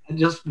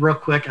 Just real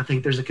quick, I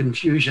think there's a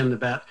confusion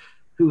about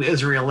who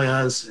Israel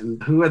is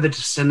and who are the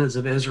descendants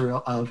of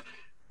Israel,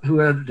 who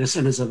are the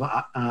descendants of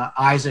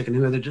Isaac and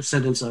who are the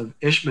descendants of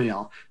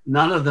Ishmael.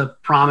 None of the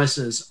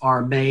promises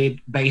are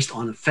made based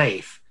on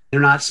faith. They're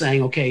not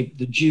saying, okay,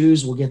 the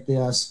Jews will get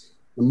this,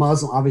 the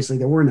Muslim, obviously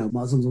there were no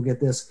Muslims, will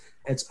get this.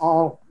 It's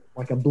all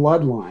like a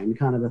bloodline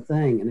kind of a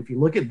thing. And if you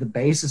look at the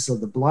basis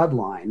of the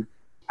bloodline,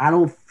 I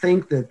don't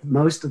think that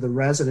most of the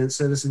resident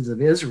citizens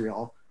of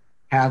Israel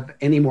have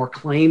any more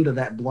claim to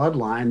that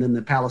bloodline than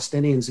the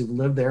Palestinians who've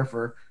lived there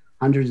for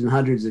hundreds and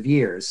hundreds of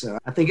years. So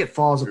I think it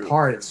falls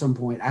apart at some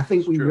point. I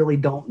think we really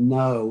don't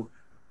know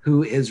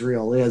who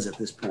Israel is at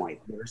this point.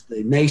 There's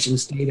the nation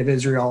state of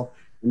Israel,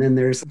 and then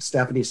there's,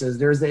 Stephanie says,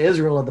 there's the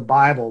Israel of the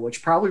Bible,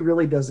 which probably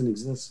really doesn't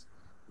exist.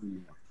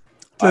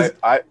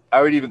 I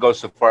would even go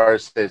so far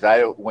as to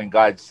say, when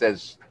God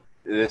says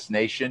this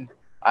nation,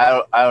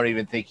 I don't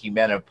even think he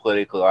meant a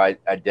political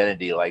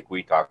identity like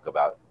we talk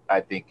about.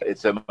 I think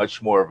it's a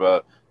much more of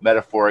a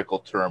metaphorical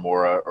term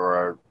or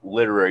a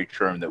literary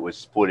term that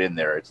was put in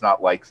there. It's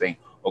not like saying,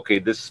 okay,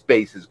 this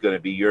space is going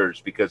to be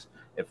yours, because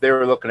if they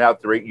were looking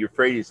out the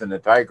Euphrates and the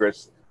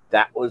Tigris,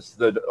 that was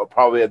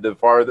probably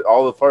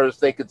all the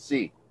farthest they could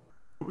see.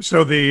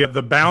 So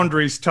the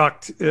boundaries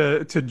tucked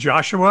to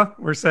Joshua,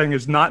 we're saying,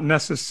 is not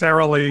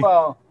necessarily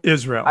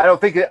Israel. I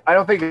don't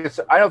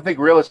think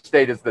real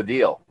estate is the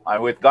deal.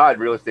 With God,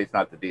 real estate's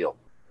not the deal.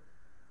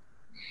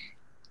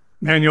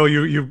 Manuel,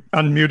 you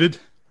unmuted?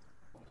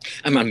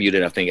 I'm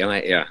unmuted, I think. Am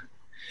I? Yeah.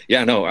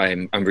 Yeah, no,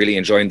 I'm really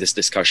enjoying this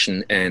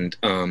discussion. And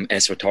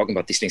as we're talking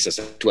about these things, there's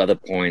two other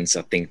points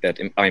I think that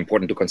are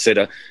important to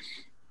consider.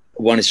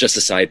 One is just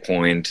a side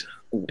point.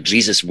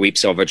 Jesus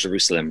weeps over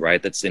Jerusalem,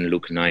 right? That's in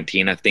Luke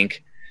 19, I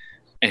think.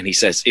 And he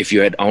says, if you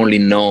had only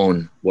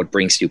known what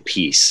brings you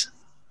peace.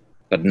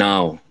 But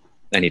now,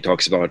 and he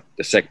talks about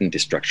the second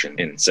destruction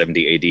in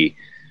 70 AD.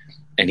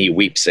 And he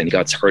weeps and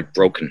God's heart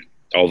broken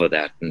over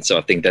that. And so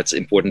I think that's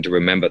important to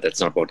remember. That's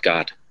not what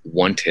God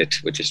wanted,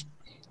 which is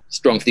a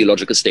strong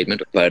theological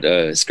statement, but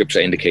scripture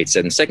indicates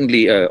that. And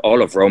secondly,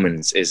 all of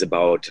Romans is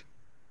about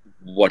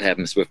what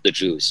happens with the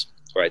Jews,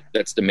 right?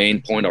 That's the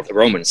main point of the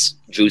Romans,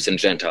 Jews and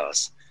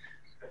Gentiles.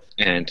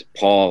 And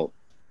Paul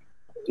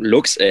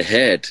looks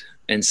ahead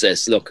and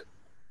says, look,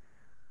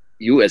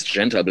 you as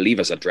Gentile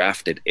believers are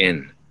drafted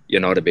in.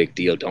 You're not a big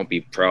deal. Don't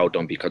be proud.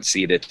 Don't be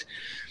conceited.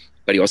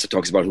 But he also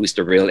talks about who's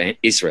the real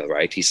Israel,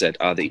 right? He said,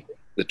 are the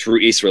true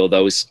Israel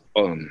those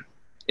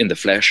in the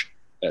flesh,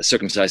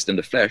 circumcised in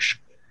the flesh?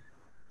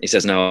 He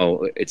says,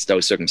 no, it's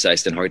those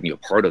circumcised in heart, and you're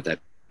part of that,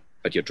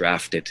 but you're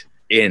drafted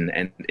in.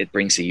 And it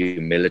brings a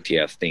humility,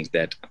 I think,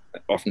 that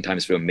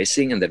oftentimes we're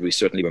missing, and that we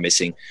certainly were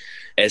missing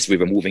as we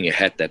were moving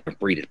ahead. That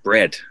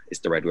bread is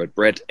the right word,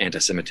 bread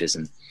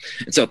anti-Semitism.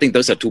 And so I think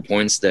those are 2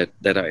 points that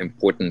are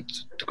important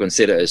to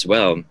consider as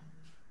well.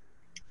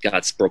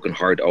 God's broken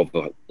heart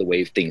over the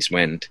way things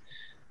went.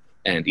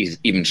 And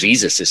even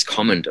Jesus'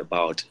 comment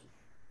about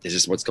this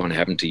is what's going to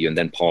happen to you. And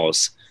then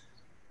Paul's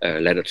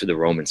letter to the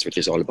Romans, which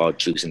is all about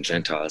Jews and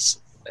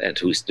Gentiles and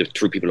who's the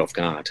true people of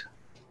God.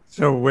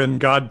 So when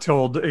God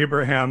told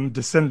Abraham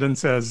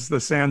descendants as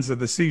the sands of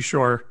the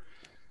seashore,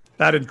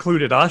 that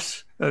included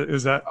us?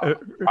 Is that?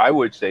 I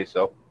would say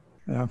so.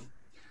 Yeah.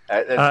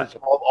 It's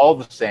all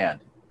the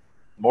sand.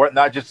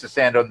 Not just the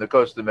sand on the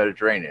coast of the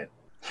Mediterranean.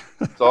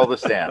 It's all the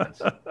sand.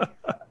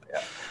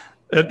 Yeah.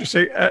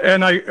 Interesting.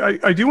 And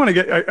I do want to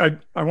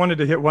get, I wanted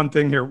to hit one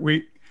thing here.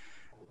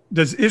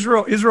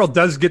 Israel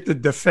does get to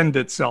defend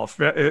itself.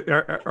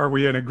 Are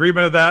we in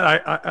agreement of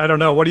that? I don't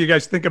know. What do you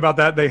guys think about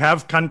that? They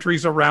have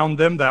countries around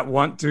them that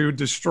want to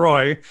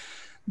destroy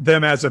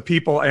them as a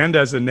people and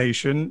as a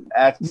nation.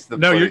 That's the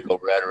political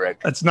rhetoric.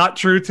 That's not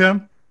true,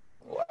 Tim?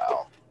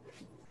 Wow.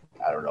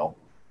 I don't know.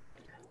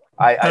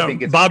 I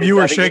think it's... Bob, you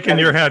were shaking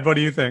your head. What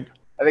do you think?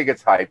 I think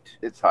it's hyped.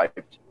 It's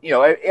hyped.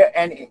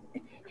 And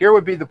here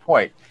would be the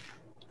point.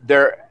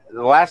 The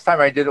last time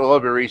I did a little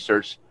bit of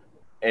research,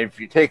 and if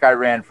you take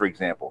Iran, for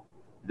example,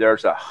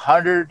 there's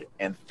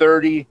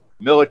 130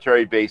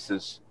 military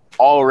bases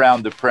all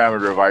around the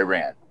perimeter of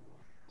Iran.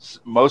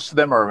 Most of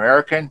them are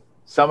American.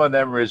 Some of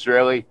them are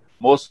Israeli.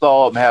 Most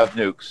all of them have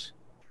nukes.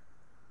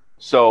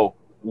 So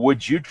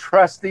would you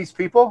trust these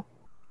people?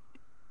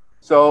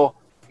 So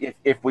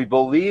if we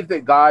believe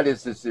that God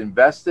is as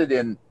invested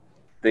in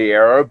the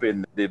Arab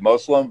and the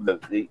Muslim,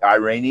 the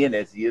Iranian,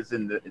 as he is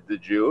in the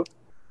Jew,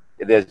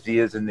 as he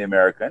is in the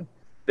American,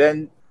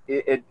 then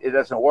it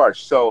doesn't work.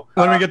 So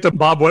let me get to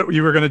Bob. What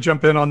you were going to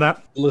jump in on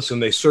that? Listen,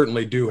 they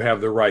certainly do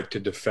have the right to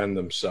defend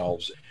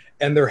themselves.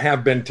 And there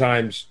have been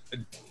times,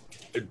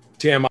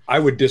 Tim, I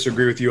would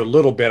disagree with you a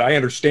little bit. I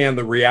understand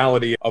the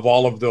reality of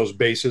all of those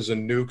bases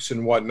and nukes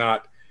and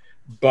whatnot.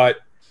 But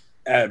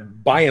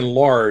by and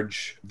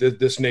large,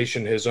 this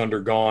nation has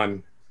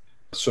undergone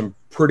some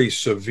pretty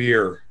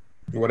severe,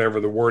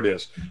 whatever the word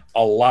is,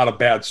 a lot of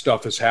bad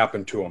stuff has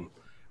happened to them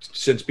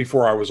since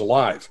before I was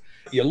alive.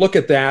 You look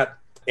at that,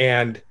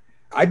 and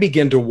I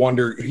begin to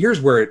wonder,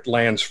 here's where it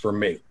lands for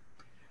me.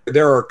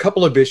 There are a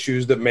couple of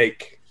issues that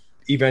make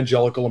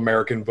evangelical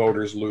American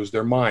voters lose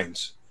their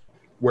minds,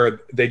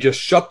 where they just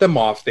shut them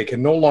off, they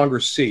can no longer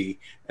see,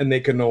 and they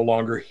can no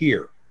longer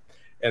hear.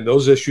 And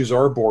those issues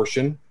are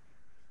abortion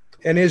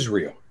and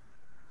Israel.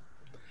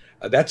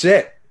 That's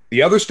it.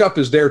 The other stuff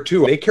is there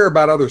too. They care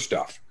about other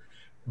stuff.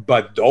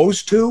 But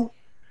those two,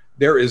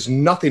 there is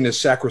nothing as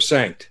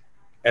sacrosanct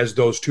as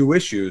those two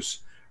issues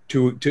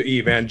to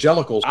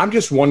evangelicals. I'm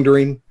just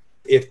wondering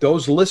if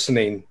those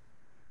listening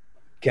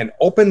can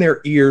open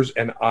their ears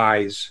and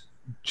eyes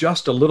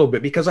just a little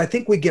bit, because I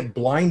think we get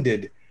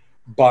blinded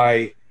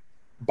by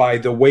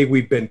the way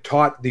we've been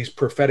taught these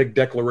prophetic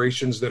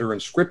declarations that are in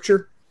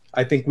Scripture.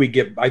 I think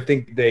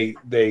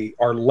they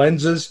are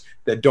lenses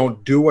that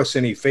don't do us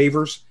any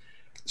favors.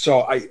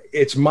 So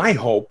it's my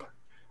hope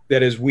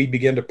that as we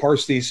begin to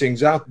parse these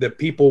things out, that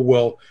people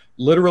will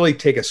literally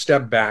take a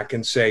step back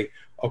and say,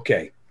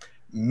 okay,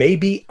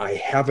 maybe I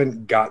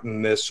haven't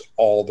gotten this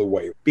all the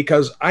way,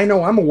 because I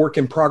know I'm a work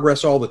in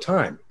progress all the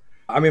time.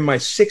 I'm in my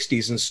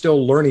 60s and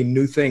still learning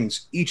new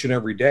things each and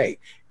every day.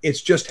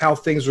 It's just how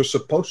things are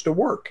supposed to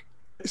work.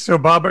 So,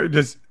 Bob,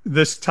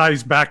 this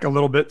ties back a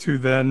little bit to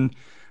then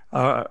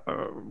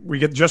we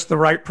get just the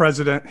right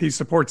president. He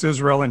supports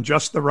Israel in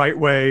just the right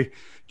way.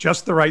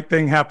 Just the right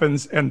thing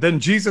happens. And then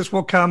Jesus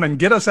will come and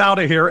get us out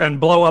of here and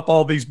blow up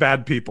all these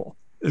bad people.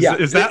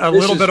 Is that a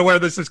little bit of where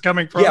this is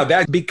coming from? Yeah,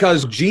 that's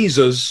because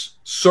Jesus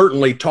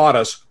certainly taught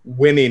us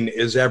winning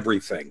is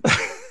everything.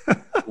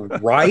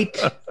 Right?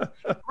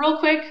 Real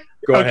quick.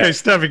 Go ahead.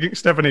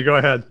 Stephanie, go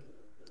ahead.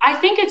 I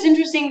think it's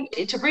interesting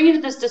to bring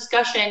into this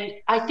discussion.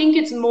 I think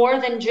it's more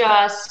than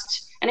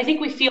just, and I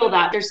think we feel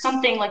that there's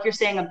something, like you're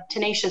saying,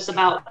 tenacious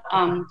about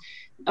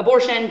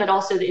abortion, but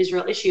also the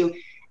Israel issue.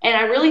 And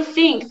I really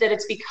think that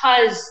it's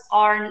because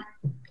our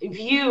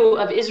view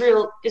of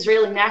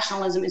Israeli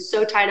nationalism is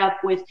so tied up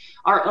with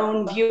our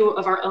own view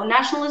of our own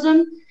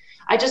nationalism.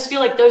 I just feel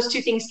like those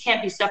two things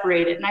can't be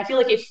separated. And I feel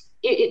like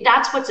if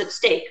that's what's at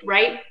stake,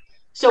 right?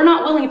 So we're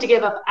not willing to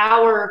give up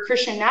our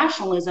Christian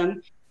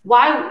nationalism.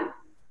 Why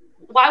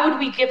would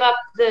we give up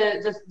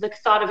the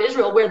thought of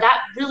Israel, where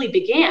that really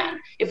began?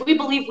 If we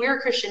believe we're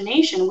a Christian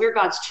nation, we're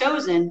God's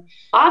chosen,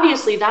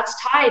 obviously that's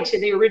tied to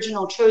the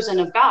original chosen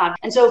of God.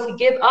 And so if we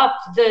give up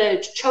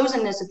the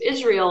chosenness of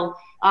Israel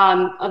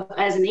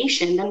as a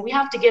nation, then we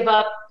have to give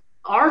up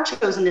our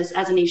chosenness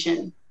as a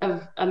nation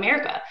of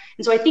America.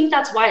 And so I think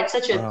that's why it's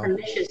such a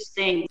pernicious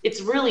thing.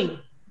 It's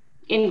really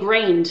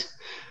ingrained.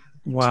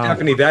 Wow.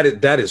 Stephanie,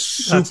 that is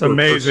super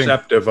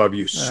perceptive of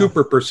you,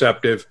 super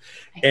perceptive.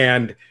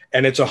 And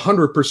it's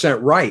 100%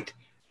 right,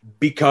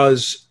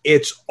 because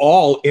it's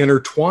all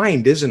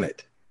intertwined, isn't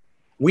it?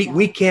 We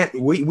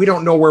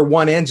don't know where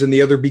one ends and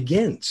the other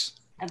begins.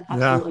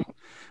 Absolutely.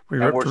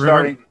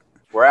 Yeah.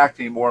 We're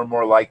acting more and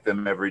more like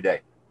them every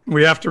day.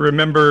 We have to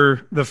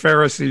remember the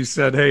Pharisees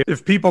said, hey,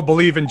 if people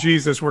believe in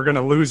Jesus, we're going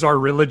to lose our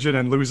religion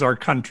and lose our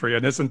country.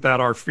 And isn't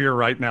that our fear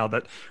right now,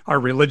 that our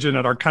religion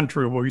and our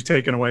country will be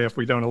taken away if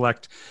we don't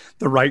elect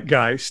the right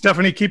guy?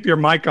 Stephanie, keep your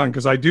mic on,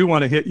 because I do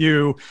want to hit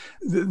you.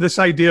 This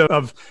idea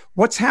of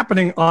what's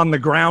happening on the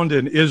ground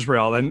in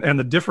Israel and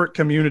the different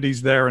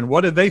communities there, and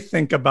what do they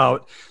think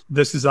about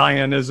this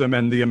Zionism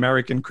and the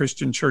American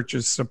Christian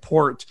Church's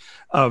support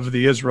of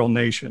the Israel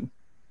nation?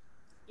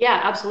 Yeah,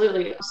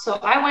 absolutely. So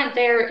I went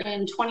there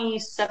in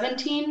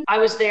 2017. I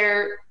was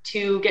there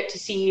to get to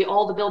see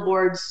all the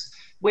billboards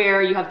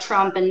where you have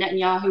Trump and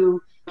Netanyahu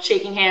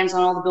shaking hands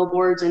on all the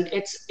billboards. And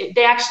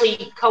they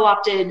actually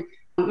co-opted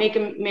Make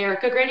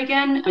America Great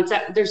Again.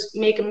 There's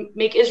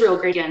Make Israel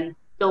Great Again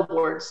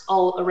billboards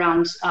all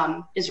around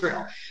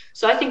Israel.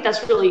 So I think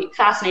that's really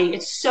fascinating.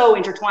 It's so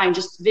intertwined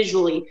just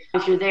visually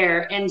if you're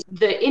there. And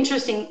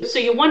so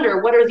you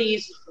wonder, what are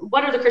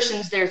the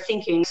Christians there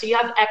thinking? So you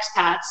have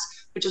expats,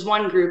 which is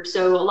one group.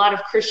 So a lot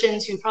of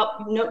Christians who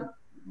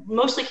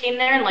mostly came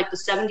there in like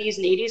the 70s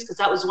and 80s, because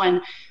that was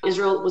when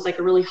Israel was like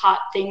a really hot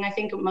thing, I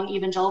think, among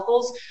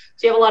evangelicals.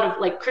 So you have a lot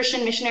of like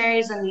Christian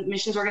missionaries and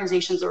missions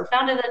organizations that were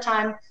founded at that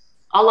time.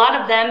 A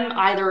lot of them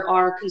either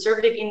are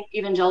conservative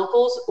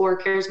evangelicals or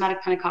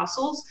charismatic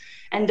Pentecostals.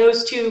 And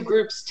those two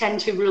groups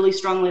tend to really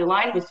strongly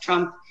align with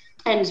Trump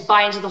and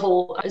buy into the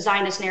whole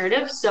Zionist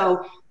narrative.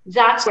 So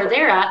that's where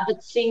they're at. But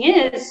the thing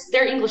is,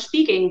 they're English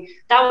speaking.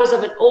 That was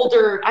of an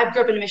older, I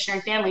grew up in a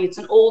missionary family. It's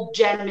an old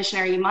gen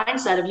missionary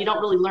mindset of you don't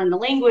really learn the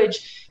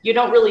language. You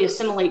don't really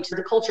assimilate to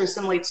the culture,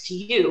 assimilates to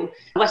you,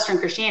 Western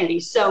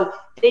Christianity. So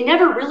they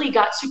never really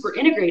got super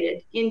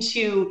integrated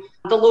into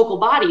the local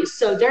bodies.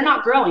 So they're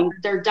not growing.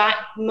 They're dying.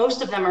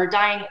 Most of them are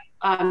dying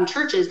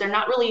churches. They're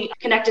not really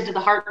connected to the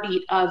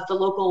heartbeat of the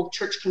local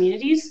church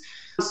communities.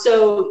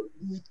 So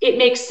it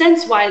makes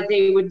sense why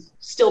they would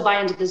still buy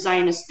into the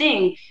Zionist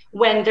thing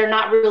when they're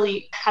not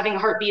really having a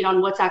heartbeat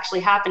on what's actually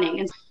happening.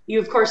 And you,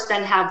 of course,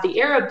 then have the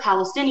Arab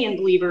Palestinian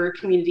believer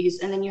communities,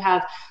 and then you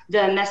have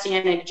the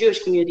Messianic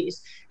Jewish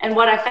communities. And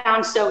what I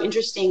found so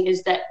interesting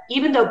is that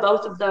even though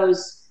both of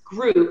those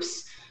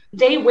groups,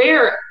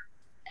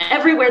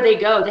 everywhere they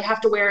go, they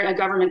have to wear a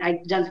government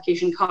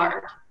identification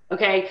card.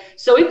 Okay,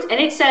 so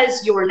it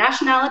says your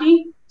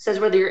nationality, says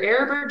whether you're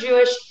Arab or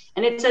Jewish,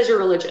 and it says your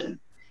religion.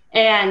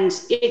 And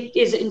it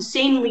is an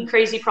insanely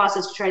crazy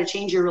process to try to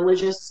change your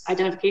religious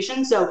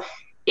identification. So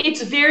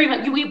it's very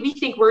much, we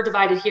think we're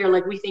divided here.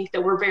 Like we think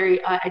that we're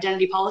very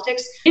identity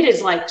politics. It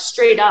is like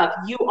straight up,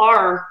 you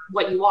are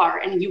what you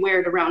are, and you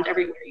wear it around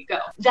everywhere you go.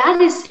 That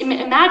is,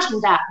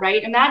 imagine that,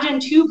 right? Imagine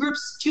two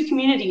groups, two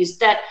communities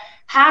that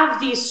have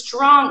these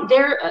strong,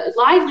 their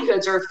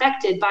livelihoods are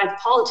affected by the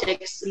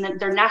politics and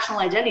their national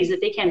identities that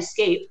they can't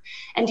escape.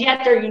 And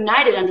yet they're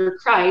united under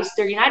Christ.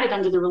 They're united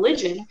under the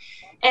religion.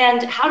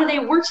 And how do they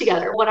work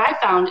together? What I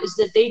found is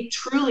that they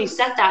truly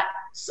set that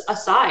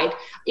aside.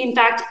 In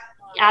fact,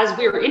 as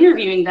we were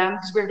interviewing them,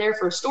 because we were there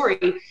for a story,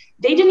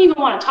 they didn't even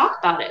want to talk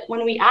about it.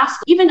 When we asked,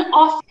 even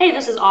off, hey,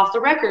 this is off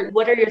the record,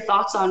 what are your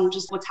thoughts on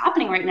just what's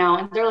happening right now?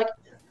 And they're like,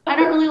 I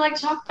don't really like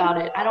to talk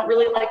about it. I don't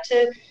really like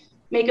to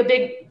make a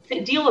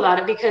big deal about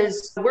it,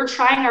 because we're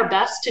trying our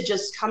best to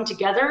just come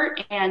together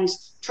and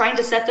trying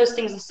to set those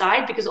things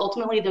aside, because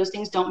ultimately those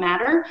things don't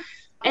matter.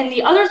 And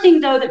the other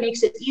thing, though, that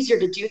makes it easier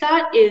to do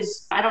that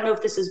is, I don't know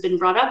if this has been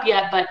brought up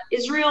yet, but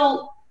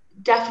Israel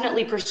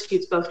definitely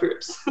persecutes both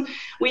groups.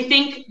 We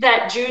think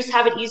that Jews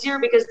have it easier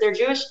because they're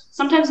Jewish.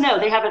 Sometimes no,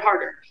 they have it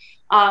harder.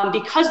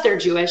 Because they're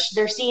Jewish,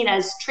 they're seen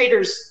as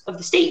traitors of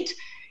the state.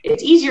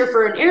 it's easier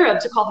for an Arab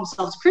to call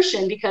themselves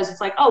Christian because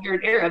it's like, oh, you're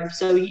an Arab,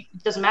 so it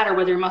doesn't matter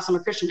whether you're Muslim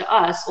or Christian to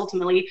us,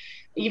 ultimately,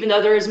 even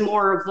though there is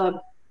more of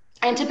the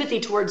antipathy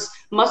towards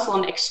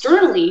Muslim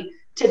externally.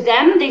 To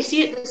them, they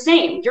see it the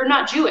same. You're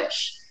not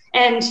Jewish.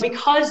 And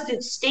because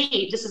the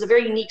state, this is a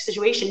very unique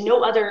situation,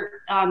 no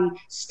other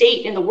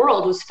state in the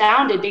world was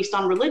founded based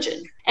on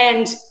religion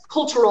and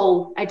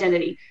cultural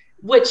identity,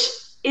 which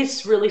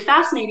is really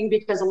fascinating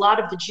because a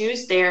lot of the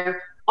Jews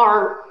there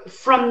are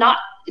from not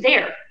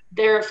there.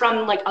 They're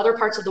from like other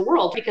parts of the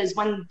world, because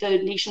when the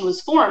nation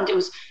was formed, it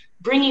was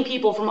bringing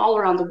people from all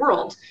around the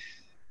world.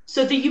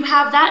 So that you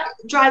have that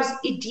drives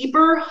it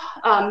deeper,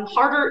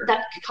 harder,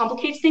 that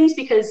complicates things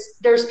because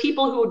there's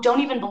people who don't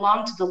even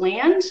belong to the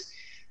land,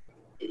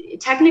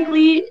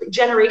 technically,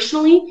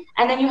 generationally,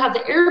 and then you have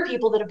the Arab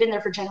people that have been there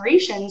for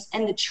generations,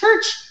 and the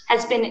church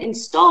has been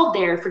installed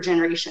there for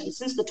generations.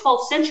 Since the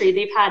 12th century,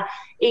 they've had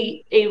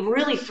a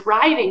really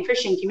thriving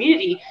Christian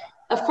community.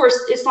 Of course,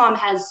 Islam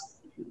has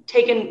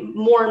taken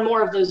more and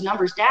more of those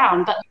numbers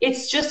down, but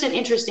it's just an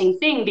interesting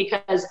thing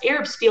because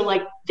Arabs feel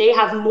like they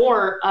have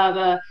more of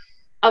a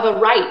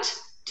right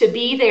to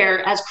be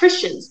there as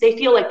Christians. They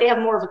feel like they have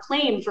more of a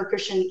claim for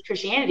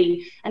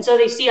Christianity. And so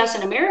they see us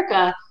in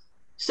America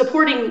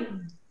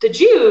supporting the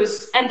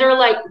Jews, and they're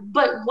like,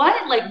 but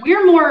what? Like,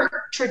 we're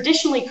more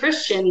traditionally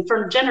Christian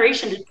from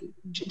generations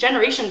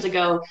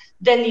ago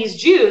than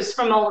these Jews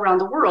from all around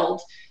the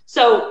world.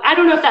 So I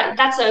don't know if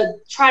that's a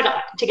try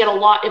to get a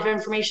lot of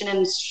information in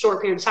a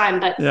short period of time,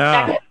 but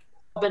that gives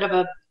a bit of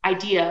an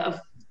idea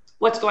of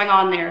what's going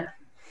on there.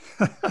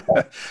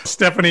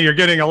 Stephanie, you're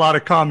getting a lot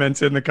of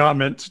comments in the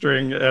comment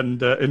string,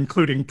 and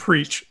including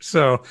preach.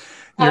 So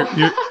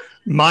you're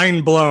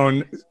mind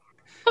blown.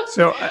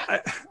 So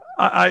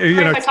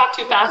I talk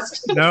too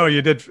fast. No,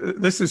 you did.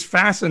 This is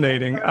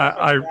fascinating.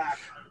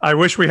 I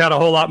wish we had a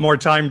whole lot more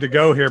time to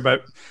go here,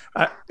 but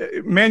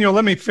Manuel,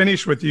 let me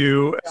finish with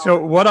you.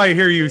 So what I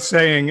hear you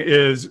saying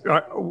is,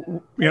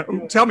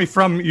 tell me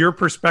from your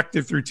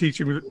perspective through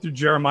teaching through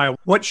Jeremiah,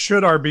 what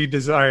should our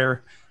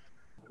desire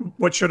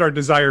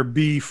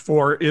be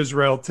for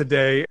Israel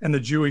today and the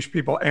Jewish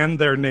people and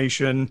their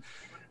nation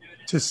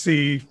to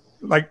see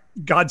like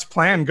God's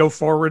plan go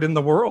forward in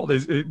the world?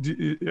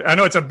 I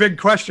know it's a big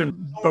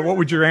question, but what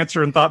would your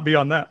answer and thought be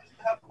on that?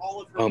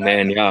 Oh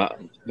man, yeah.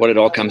 What it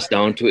all comes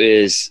down to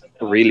is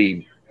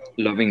really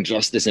loving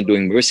justice and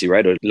doing mercy,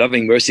 right? Or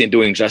loving mercy and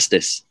doing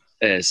justice,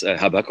 as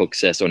Habakkuk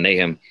says, or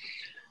Nahum,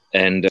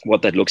 and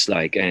what that looks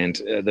like. And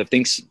the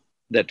things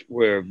that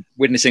we're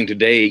witnessing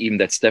today, even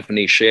that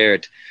Stephanie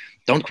shared,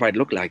 don't quite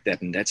look like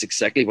that. And that's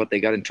exactly what they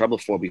got in trouble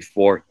for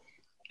before.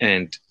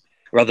 And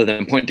rather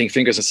than pointing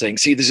fingers and saying,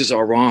 see, this is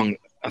all wrong,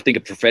 I think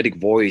a prophetic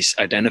voice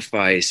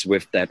identifies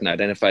with that and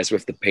identifies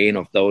with the pain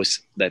of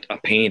those that are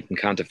pained and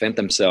can't defend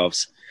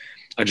themselves.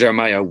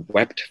 Jeremiah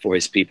wept for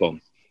his people.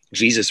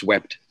 Jesus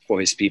wept for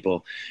his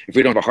people. If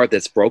we don't have a heart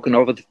that's broken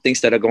over the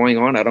things that are going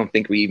on, I don't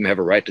think we even have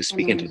a right to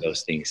speak into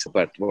those things.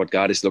 But what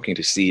God is looking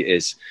to see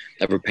is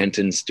a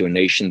repentance to a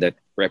nation that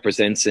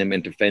represents him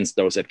and defends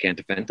those that can't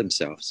defend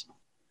themselves.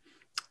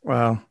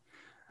 Wow.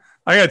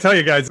 I got to tell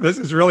you guys, this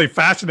is really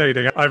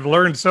fascinating. I've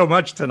learned so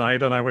much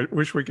tonight, and I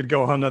wish we could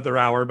go another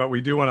hour, but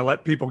we do want to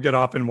let people get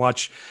off and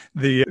watch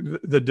the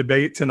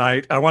debate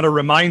tonight. I want to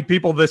remind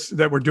people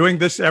that we're doing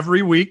this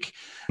every week.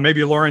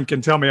 Maybe Lauren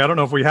can tell me. I don't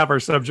know if we have our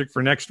subject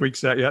for next week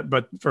set yet,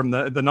 but from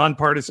the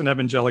Nonpartisan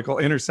Evangelical,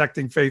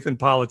 Intersecting Faith and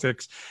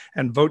Politics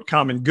and Vote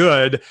Common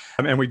Good.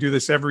 And we do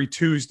this every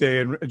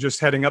Tuesday, and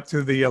just heading up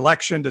to the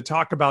election to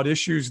talk about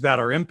issues that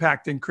are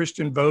impacting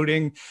Christian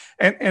voting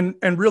and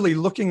really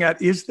looking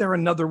at, is there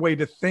another way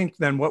to think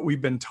than what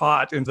we've been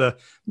taught in the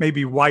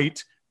maybe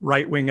white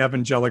right-wing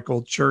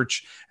evangelical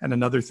church? And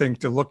another thing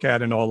to look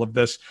at in all of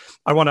this,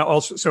 I want to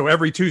also, so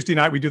every Tuesday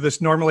night, we do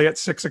this normally at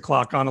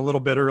 6:00, on a little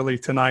bit early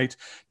tonight.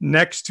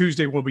 Next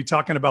Tuesday, we'll be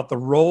talking about the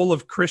role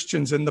of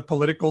Christians in the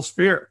political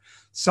sphere.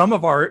 Some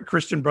of our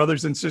Christian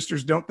brothers and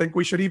sisters don't think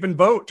we should even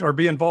vote or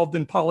be involved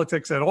in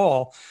politics at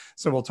all.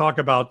 So we'll talk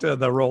about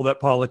the role that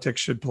politics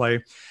should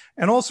play.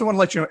 And also want to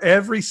let you know,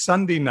 every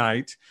Sunday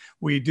night,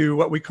 we do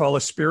what we call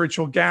a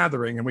spiritual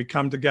gathering, and we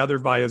come together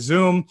via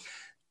Zoom,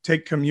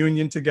 take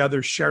communion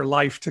together, share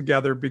life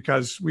together,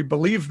 because we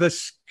believe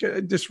this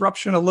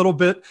disruption a little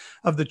bit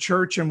of the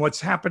church and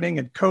what's happening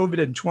in COVID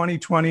in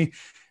 2020.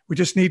 We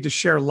just need to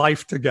share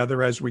life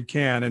together as we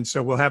can. And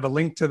so we'll have a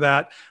link to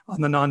that on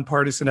the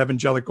Nonpartisan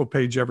Evangelical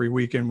page every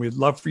week. And we'd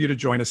love for you to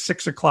join us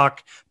 6:00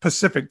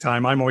 Pacific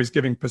time. I'm always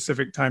giving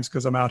Pacific times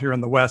because I'm out here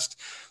in the West.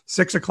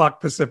 6:00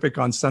 Pacific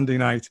on Sunday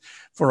night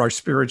for our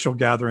spiritual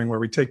gathering where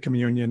we take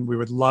communion. We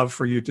would love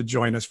for you to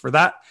join us for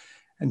that.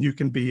 And you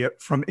can be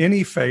from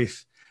any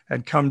faith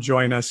and come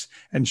join us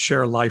and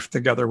share life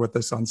together with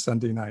us on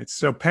Sunday nights.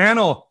 So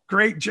panel,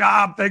 great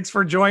job. Thanks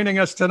for joining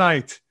us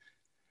tonight.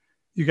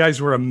 You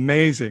guys were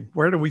amazing.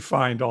 Where do we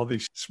find all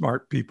these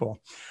smart people?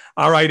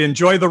 All right,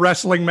 enjoy the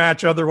wrestling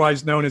match,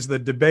 otherwise known as the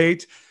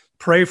debate.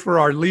 Pray for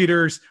our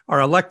leaders, our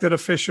elected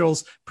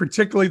officials,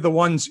 particularly the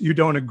ones you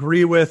don't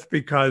agree with,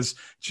 because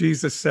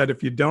Jesus said,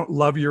 if you don't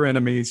love your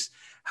enemies,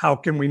 how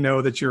can we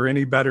know that you're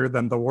any better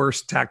than the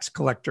worst tax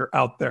collector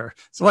out there?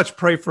 So let's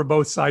pray for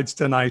both sides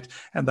tonight,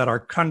 and that our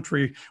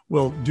country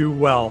will do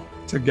well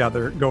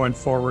together going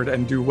forward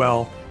and do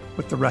well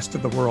with the rest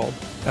of the world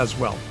as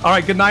well. All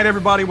right, good night,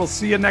 everybody. We'll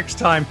see you next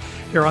time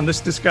here on this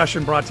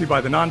discussion brought to you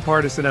by the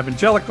Nonpartisan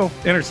Evangelical,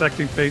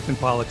 intersecting faith and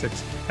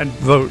politics, and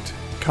vote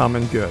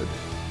common good.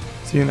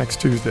 See you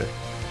next Tuesday.